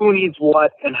who needs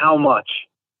what and how much.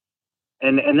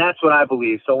 And that's what I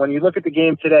believe. So when you look at the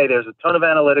game today, there's a ton of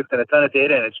analytics and a ton of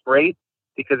data, and it's great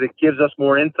because it gives us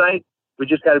more insight. We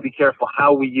just got to be careful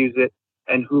how we use it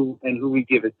and who we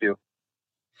give it to.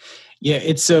 Yeah,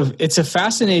 it's a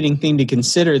fascinating thing to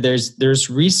consider. There's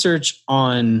research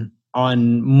on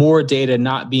more data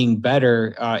not being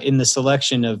better in the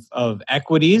selection of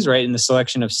equities, right? In the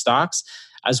selection of stocks,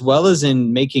 as well as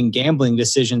in making gambling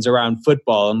decisions around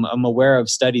football. I'm aware of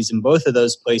studies in both of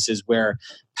those places where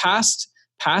past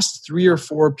 3 or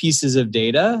 4 pieces of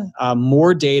data,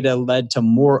 more data led to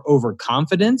more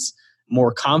overconfidence,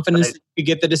 more confidence right. that you could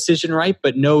get the decision right,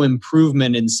 but no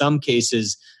improvement in some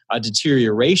cases, a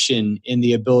deterioration in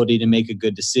the ability to make a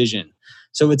good decision.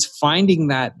 So it's finding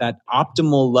that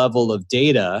optimal level of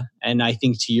data, and I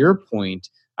think to your point,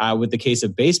 with the case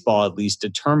of baseball at least,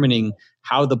 determining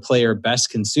how the player best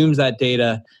consumes that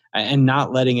data and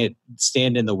not letting it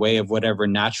stand in the way of whatever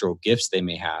natural gifts they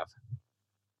may have.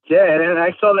 Yeah, and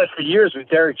I saw that for years with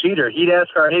Derek Jeter. He'd ask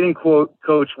our hitting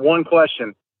coach one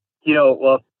question,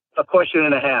 a question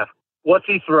and a half. What's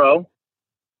he throw?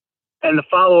 And the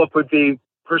follow-up would be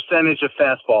percentage of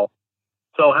fastball.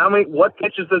 So what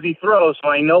pitches does he throw so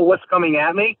I know what's coming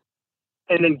at me?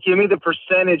 And then give me the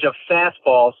percentage of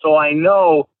fastball so I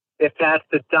know if that's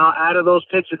out of those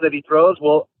pitches that he throws,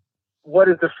 well, what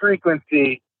is the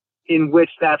frequency in which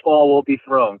that ball will be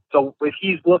thrown? So if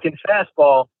he's looking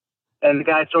fastball and the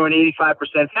guy's throwing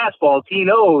 85% fastballs, he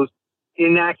knows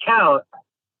in that count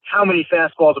how many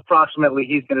fastballs approximately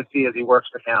he's going to see as he works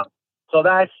the count. So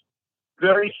that's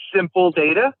very simple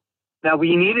data. Now,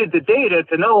 we needed the data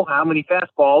to know how many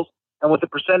fastballs and what the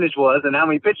percentage was and how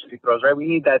many pitches he throws, right? We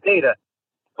need that data.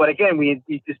 But again, we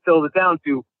distilled it down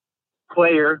to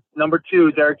player number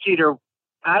 2, Derek Jeter.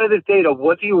 Out of this data,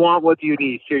 what do you want? What do you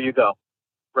need? Here you go,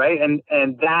 right?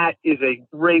 And that is a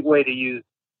great way to use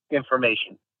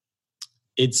information.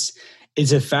 It's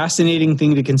a fascinating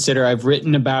thing to consider. I've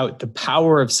written about the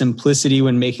power of simplicity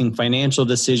when making financial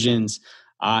decisions.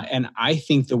 And I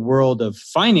think the world of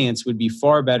finance would be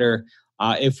far better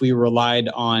if we relied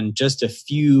on just a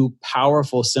few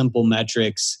powerful, simple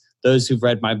metrics. Those who've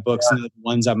read my books know the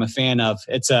ones I'm a fan of.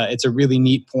 It's a really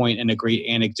neat point and a great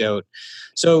anecdote.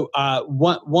 So I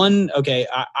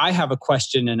have a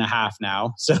question and a half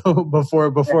now. So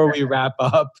before we wrap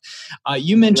up,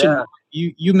 you mentioned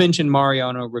you mentioned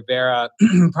Mariano Rivera,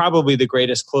 probably the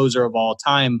greatest closer of all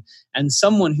time, and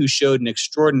someone who showed an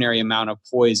extraordinary amount of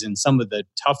poise in some of the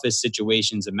toughest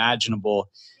situations imaginable.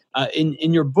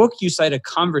 In your book, you cite a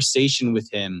conversation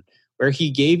with him where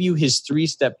he gave you his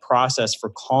 3-step process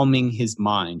for calming his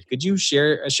mind. Could you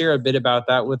share a bit about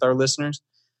that with our listeners?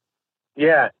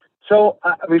 Yeah. So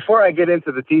before I get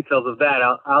into the details of that,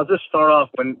 I'll just start off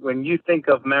when you think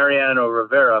of Mariano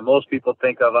Rivera, most people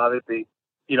think of obviously,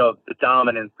 the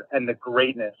dominance and the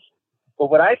greatness.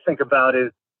 But what I think about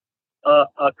is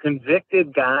a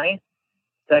convicted guy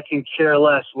that can care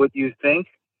less what you think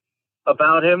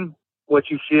about him, what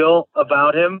you feel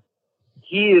about him.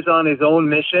 He is on his own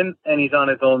mission and he's on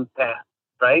his own path,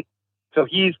 right? So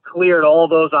he's cleared all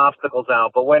those obstacles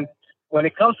out. But when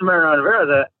it comes to Mariano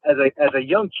Rivera, as a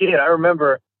young kid, I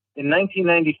remember in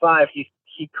 1995,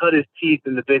 he cut his teeth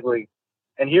in the big league.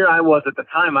 And here I was at the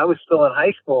time, I was still in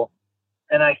high school.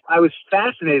 And I was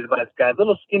fascinated by this guy,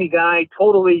 little skinny guy,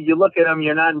 totally, you look at him,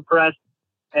 you're not impressed.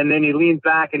 And then he leans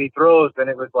back and he throws, and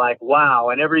it was like, wow.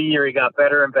 And every year he got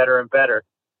better and better and better.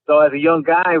 So as a young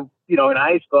guy, in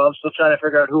high school, I'm still trying to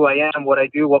figure out who I am, what I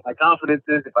do, what my confidence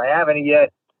is, if I have any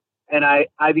yet. And I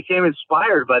became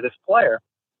inspired by this player.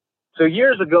 So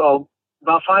years ago,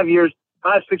 about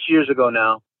 6 years ago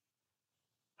now,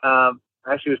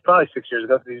 actually it was probably 6 years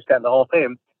ago because he just got in the Hall of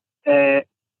Fame. And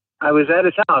I was at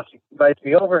his house. He invites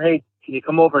me over. Hey, can you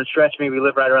come over and stretch me? We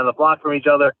live right around the block from each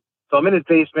other. So I'm in his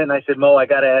basement, and I said, Mo, I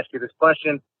got to ask you this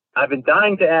question. I've been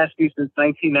dying to ask you since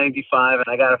 1995, and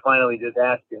I got to finally just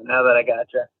ask you now that I got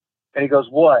you. And he goes,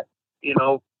 what?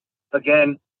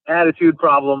 Again, attitude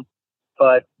problem,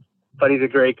 but he's a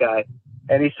great guy.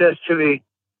 And he says to me,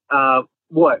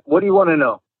 what do you want to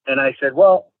know? And I said,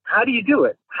 well, how do you do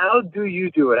it? How do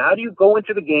you do it? How do you go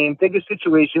into the game, take a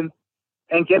situation,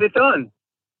 and get it done?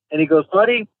 And he goes,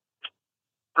 buddy,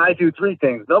 I do 3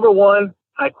 things. Number 1,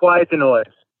 I quiet the noise.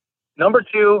 Number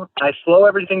 2, I slow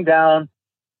everything down.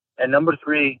 And number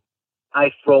 3,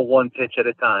 I throw one pitch at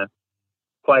a time.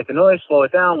 quiet the noise, slow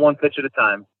it down, one pitch at a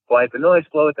time. Quiet the noise,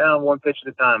 slow it down, one pitch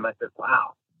at a time. I said,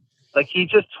 wow. Like, he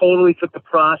just totally took the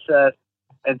process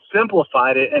and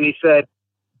simplified it. And he said,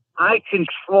 I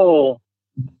control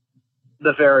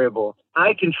the variables.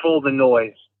 I control the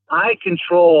noise. I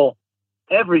control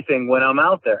everything when I'm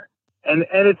out there. And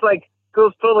it's like,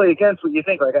 goes totally against what you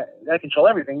think. Like, I control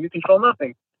everything. You control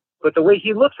nothing. But the way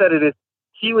he looks at it is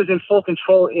he was in full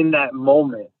control in that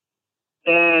moment.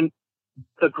 And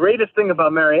the greatest thing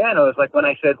about Mariano is, like, when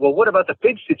I said, well, what about the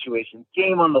big situation?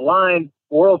 Game on the line,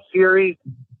 World Series.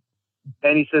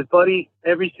 And he says, buddy,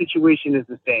 every situation is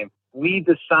the same. We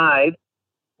decide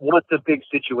what's a big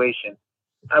situation.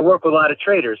 I work with a lot of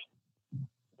traders.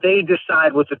 They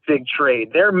decide what's a big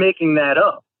trade. They're making that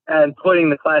up and putting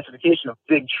the classification of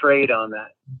big trade on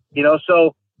that.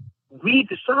 So we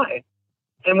decide.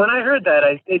 And when I heard that,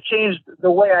 it changed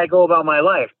the way I go about my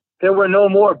life. There were no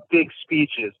more big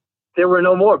speeches. There were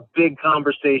no more big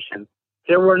conversations.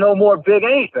 There were no more big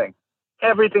anything.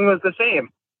 Everything was the same.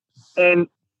 And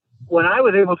when I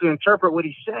was able to interpret what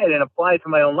he said and apply it to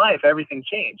my own life, everything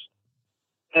changed.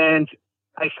 And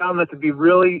I found that to be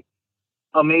really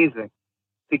amazing,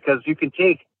 because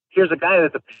here's a guy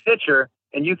that's a pitcher,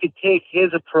 and you could take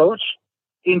his approach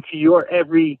into your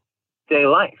everyday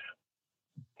life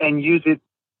and use it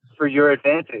for your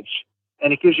advantage.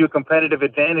 And it gives you a competitive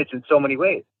advantage in so many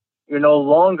ways. You're no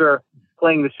longer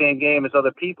playing the same game as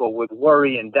other people with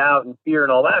worry and doubt and fear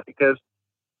and all that, because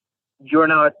you're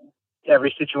not,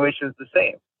 every situation is the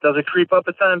same. Does it creep up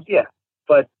at times? Yeah.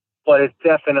 But it's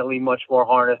definitely much more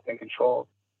harnessed and controlled.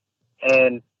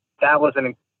 And that was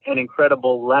an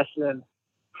incredible lesson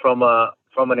from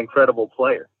an incredible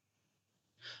player.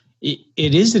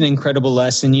 It is an incredible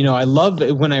lesson. I love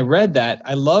when I read that.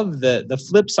 I love the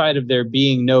flip side of there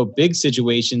being no big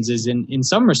situations is in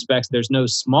some respects, there's no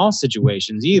small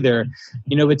situations either.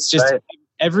 It's just right.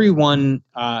 Everyone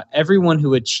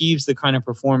who achieves the kind of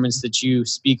performance that you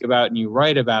speak about and you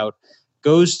write about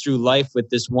goes through life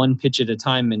with this one pitch at a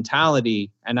time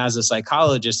mentality. And as a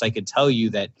psychologist, I could tell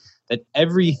you that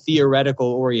every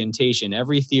theoretical orientation,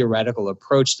 every theoretical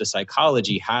approach to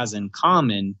psychology has in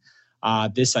common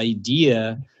this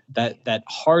idea that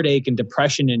heartache and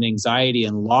depression and anxiety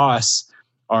and loss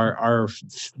are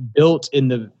built in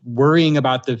the worrying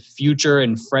about the future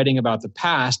and fretting about the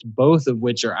past, both of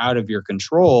which are out of your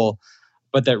control,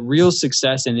 but that real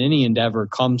success in any endeavor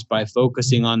comes by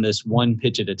focusing on this one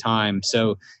pitch at a time.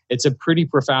 So it's a pretty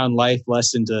profound life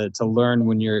lesson to learn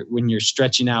when you're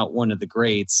stretching out one of the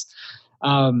greats.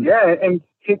 And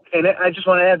I just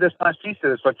want to add this last piece to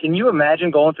this, but can you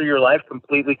imagine going through your life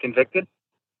completely convicted?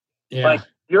 Yeah. Like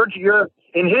you're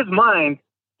in his mind,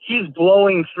 he's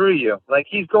blowing through you. Like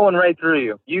he's going right through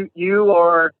you. You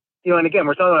are, and again,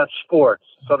 we're talking about sports.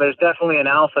 So there's definitely an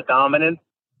alpha dominance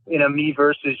in a me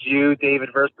versus you, David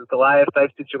versus Goliath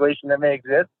type situation that may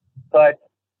exist. But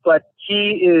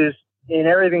he is in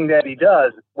everything that he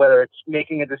does, whether it's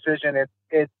making a decision,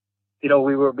 it's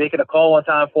we were making a call one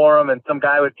time for him and some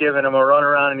guy was giving him a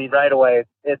runaround and he right away,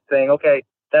 it's saying, okay,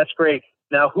 that's great.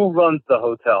 Now who runs the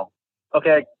hotel?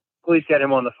 Okay, please get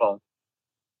him on the phone.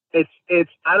 It's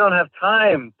I don't have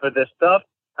time for this stuff.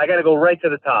 I got to go right to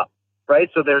the top, right?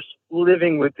 So there's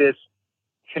living with this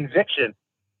conviction,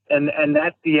 and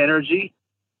that's the energy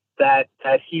that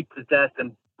he possessed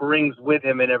and brings with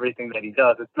him in everything that he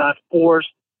does. It's not forced.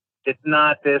 It's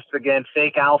not this, again,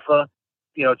 fake alpha,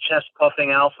 chest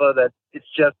puffing alpha. That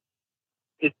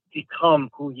it's become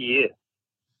who he is.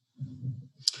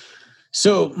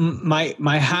 So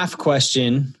my half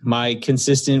question, my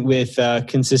consistent with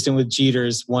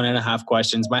Jeter's 1.5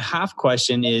 questions. My half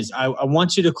question is, I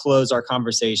want you to close our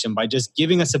conversation by just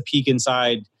giving us a peek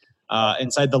inside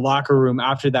the locker room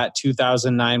after that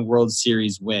 2009 World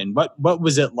Series win. What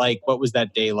was it like? What was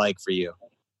that day like for you?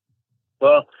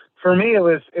 Well, for me, it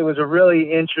was a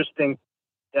really interesting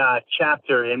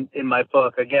chapter in my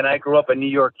book. Again, I grew up a New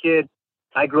York kid.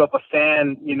 I grew up a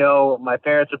fan. My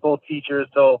parents are both teachers,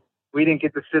 so we didn't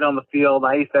get to sit on the field.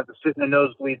 I used to have to sit in the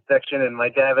nosebleed section, and my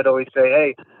dad would always say,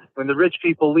 hey, when the rich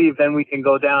people leave, then we can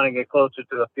go down and get closer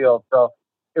to the field. So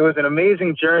it was an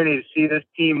amazing journey to see this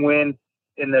team win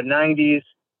in the 90s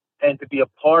and to be a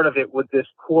part of it with this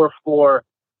core four,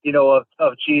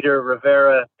 of Jeter,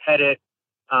 Rivera, Pettit,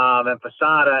 and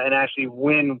Posada, and actually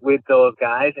win with those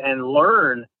guys and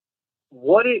learn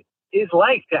what it is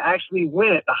like to actually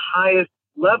win at the highest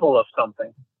level of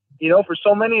something. For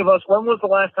so many of us, when was the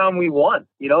last time we won?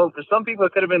 For some people,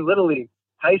 it could have been Little League,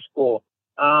 high school.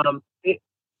 It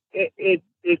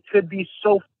could be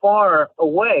so far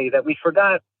away that we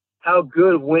forgot how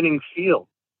good winning feels.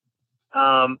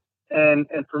 And And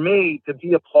for me to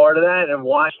be a part of that and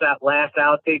watch that last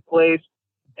out take place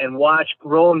and watch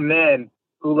grown men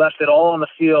who left it all on the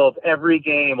field every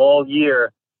game all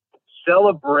year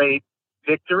celebrate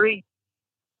victory,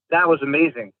 that was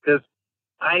amazing. Because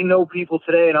I know people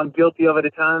today, and I'm guilty of it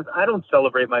at times, I don't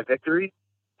celebrate my victories.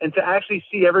 And to actually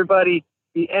see everybody,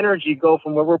 the energy go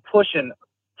from where we're pushing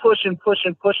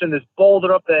this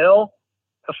boulder up the hill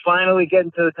to finally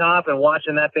getting to the top and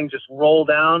watching that thing just roll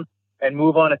down and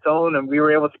move on its own. And we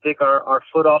were able to take our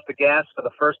foot off the gas for the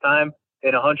first time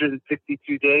in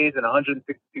 162 days and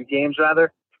 162 games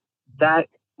rather. That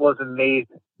was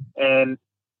amazing. And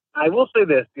I will say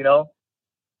this,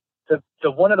 so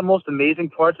one of the most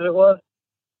amazing parts of it was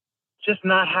just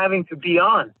not having to be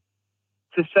on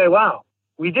to say, wow,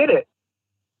 we did it.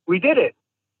 We did it.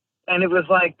 And it was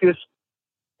like this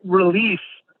relief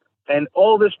and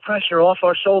all this pressure off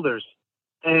our shoulders.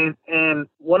 And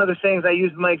one of the things I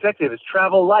use with my executive is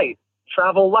travel light.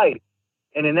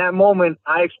 And in that moment,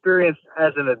 I experienced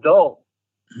as an adult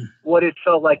what it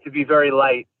felt like to be very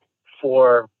light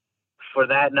for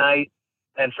that night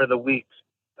and for the weeks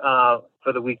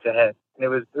ahead.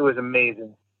 And it was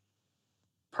amazing.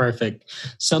 Perfect.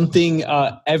 Something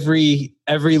every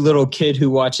little kid who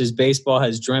watches baseball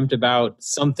has dreamt about,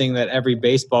 something that every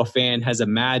baseball fan has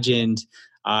imagined.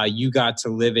 You got to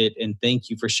live it, and thank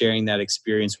you for sharing that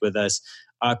experience with us.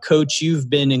 Coach, you've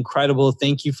been incredible.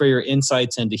 Thank you for your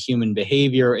insights into human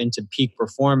behavior, into peak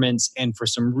performance, and for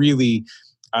some really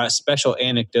special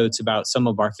anecdotes about some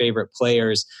of our favorite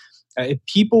players. If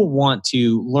people want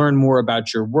to learn more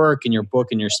about your work and your book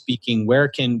and your speaking, where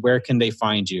can they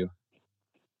find you?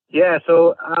 Yeah,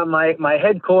 so my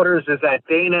headquarters is at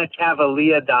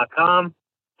danacavalier.com,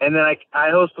 and then I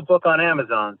host a book on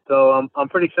Amazon. So I'm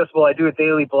pretty accessible. I do a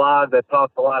daily blog that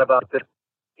talks a lot about this,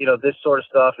 this sort of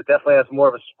stuff. It definitely has more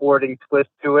of a sporting twist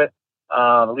to it,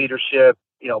 leadership,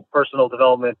 personal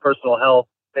development, personal health,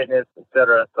 fitness,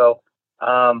 etc. So,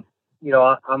 I'm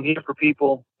here for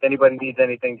people. If anybody needs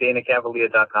anything,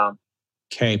 danacavalier.com.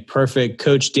 Okay, perfect.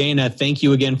 Coach Dana, thank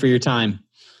you again for your time.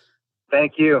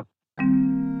 Thank you.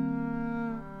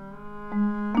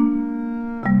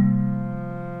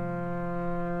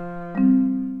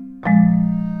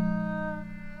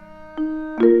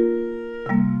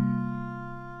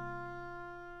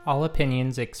 All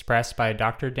opinions expressed by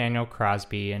Dr. Daniel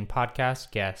Crosby and podcast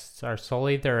guests are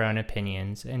solely their own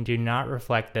opinions and do not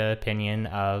reflect the opinion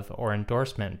of or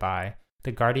endorsement by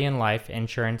the Guardian Life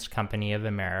Insurance Company of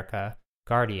America,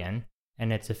 Guardian,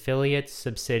 and its affiliates,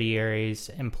 subsidiaries,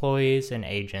 employees, and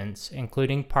agents,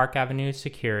 including Park Avenue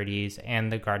Securities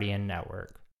and the Guardian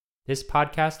Network. This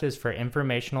podcast is for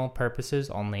informational purposes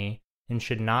only and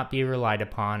should not be relied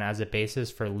upon as a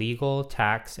basis for legal,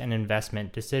 tax, and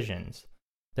investment decisions.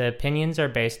 The opinions are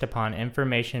based upon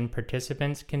information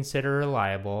participants consider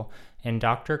reliable, and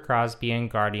Dr. Crosby and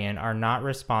Guardian are not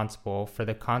responsible for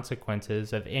the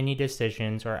consequences of any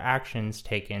decisions or actions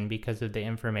taken because of the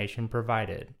information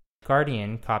provided.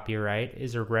 Guardian copyright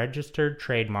is a registered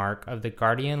trademark of the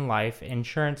Guardian Life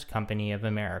Insurance Company of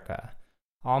America.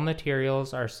 All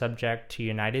materials are subject to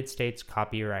United States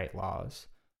copyright laws.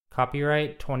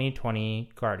 Copyright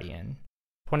 2020 Guardian.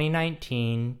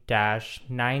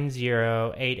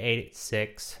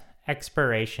 2019-90886,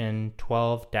 expiration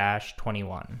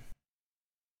 12-21.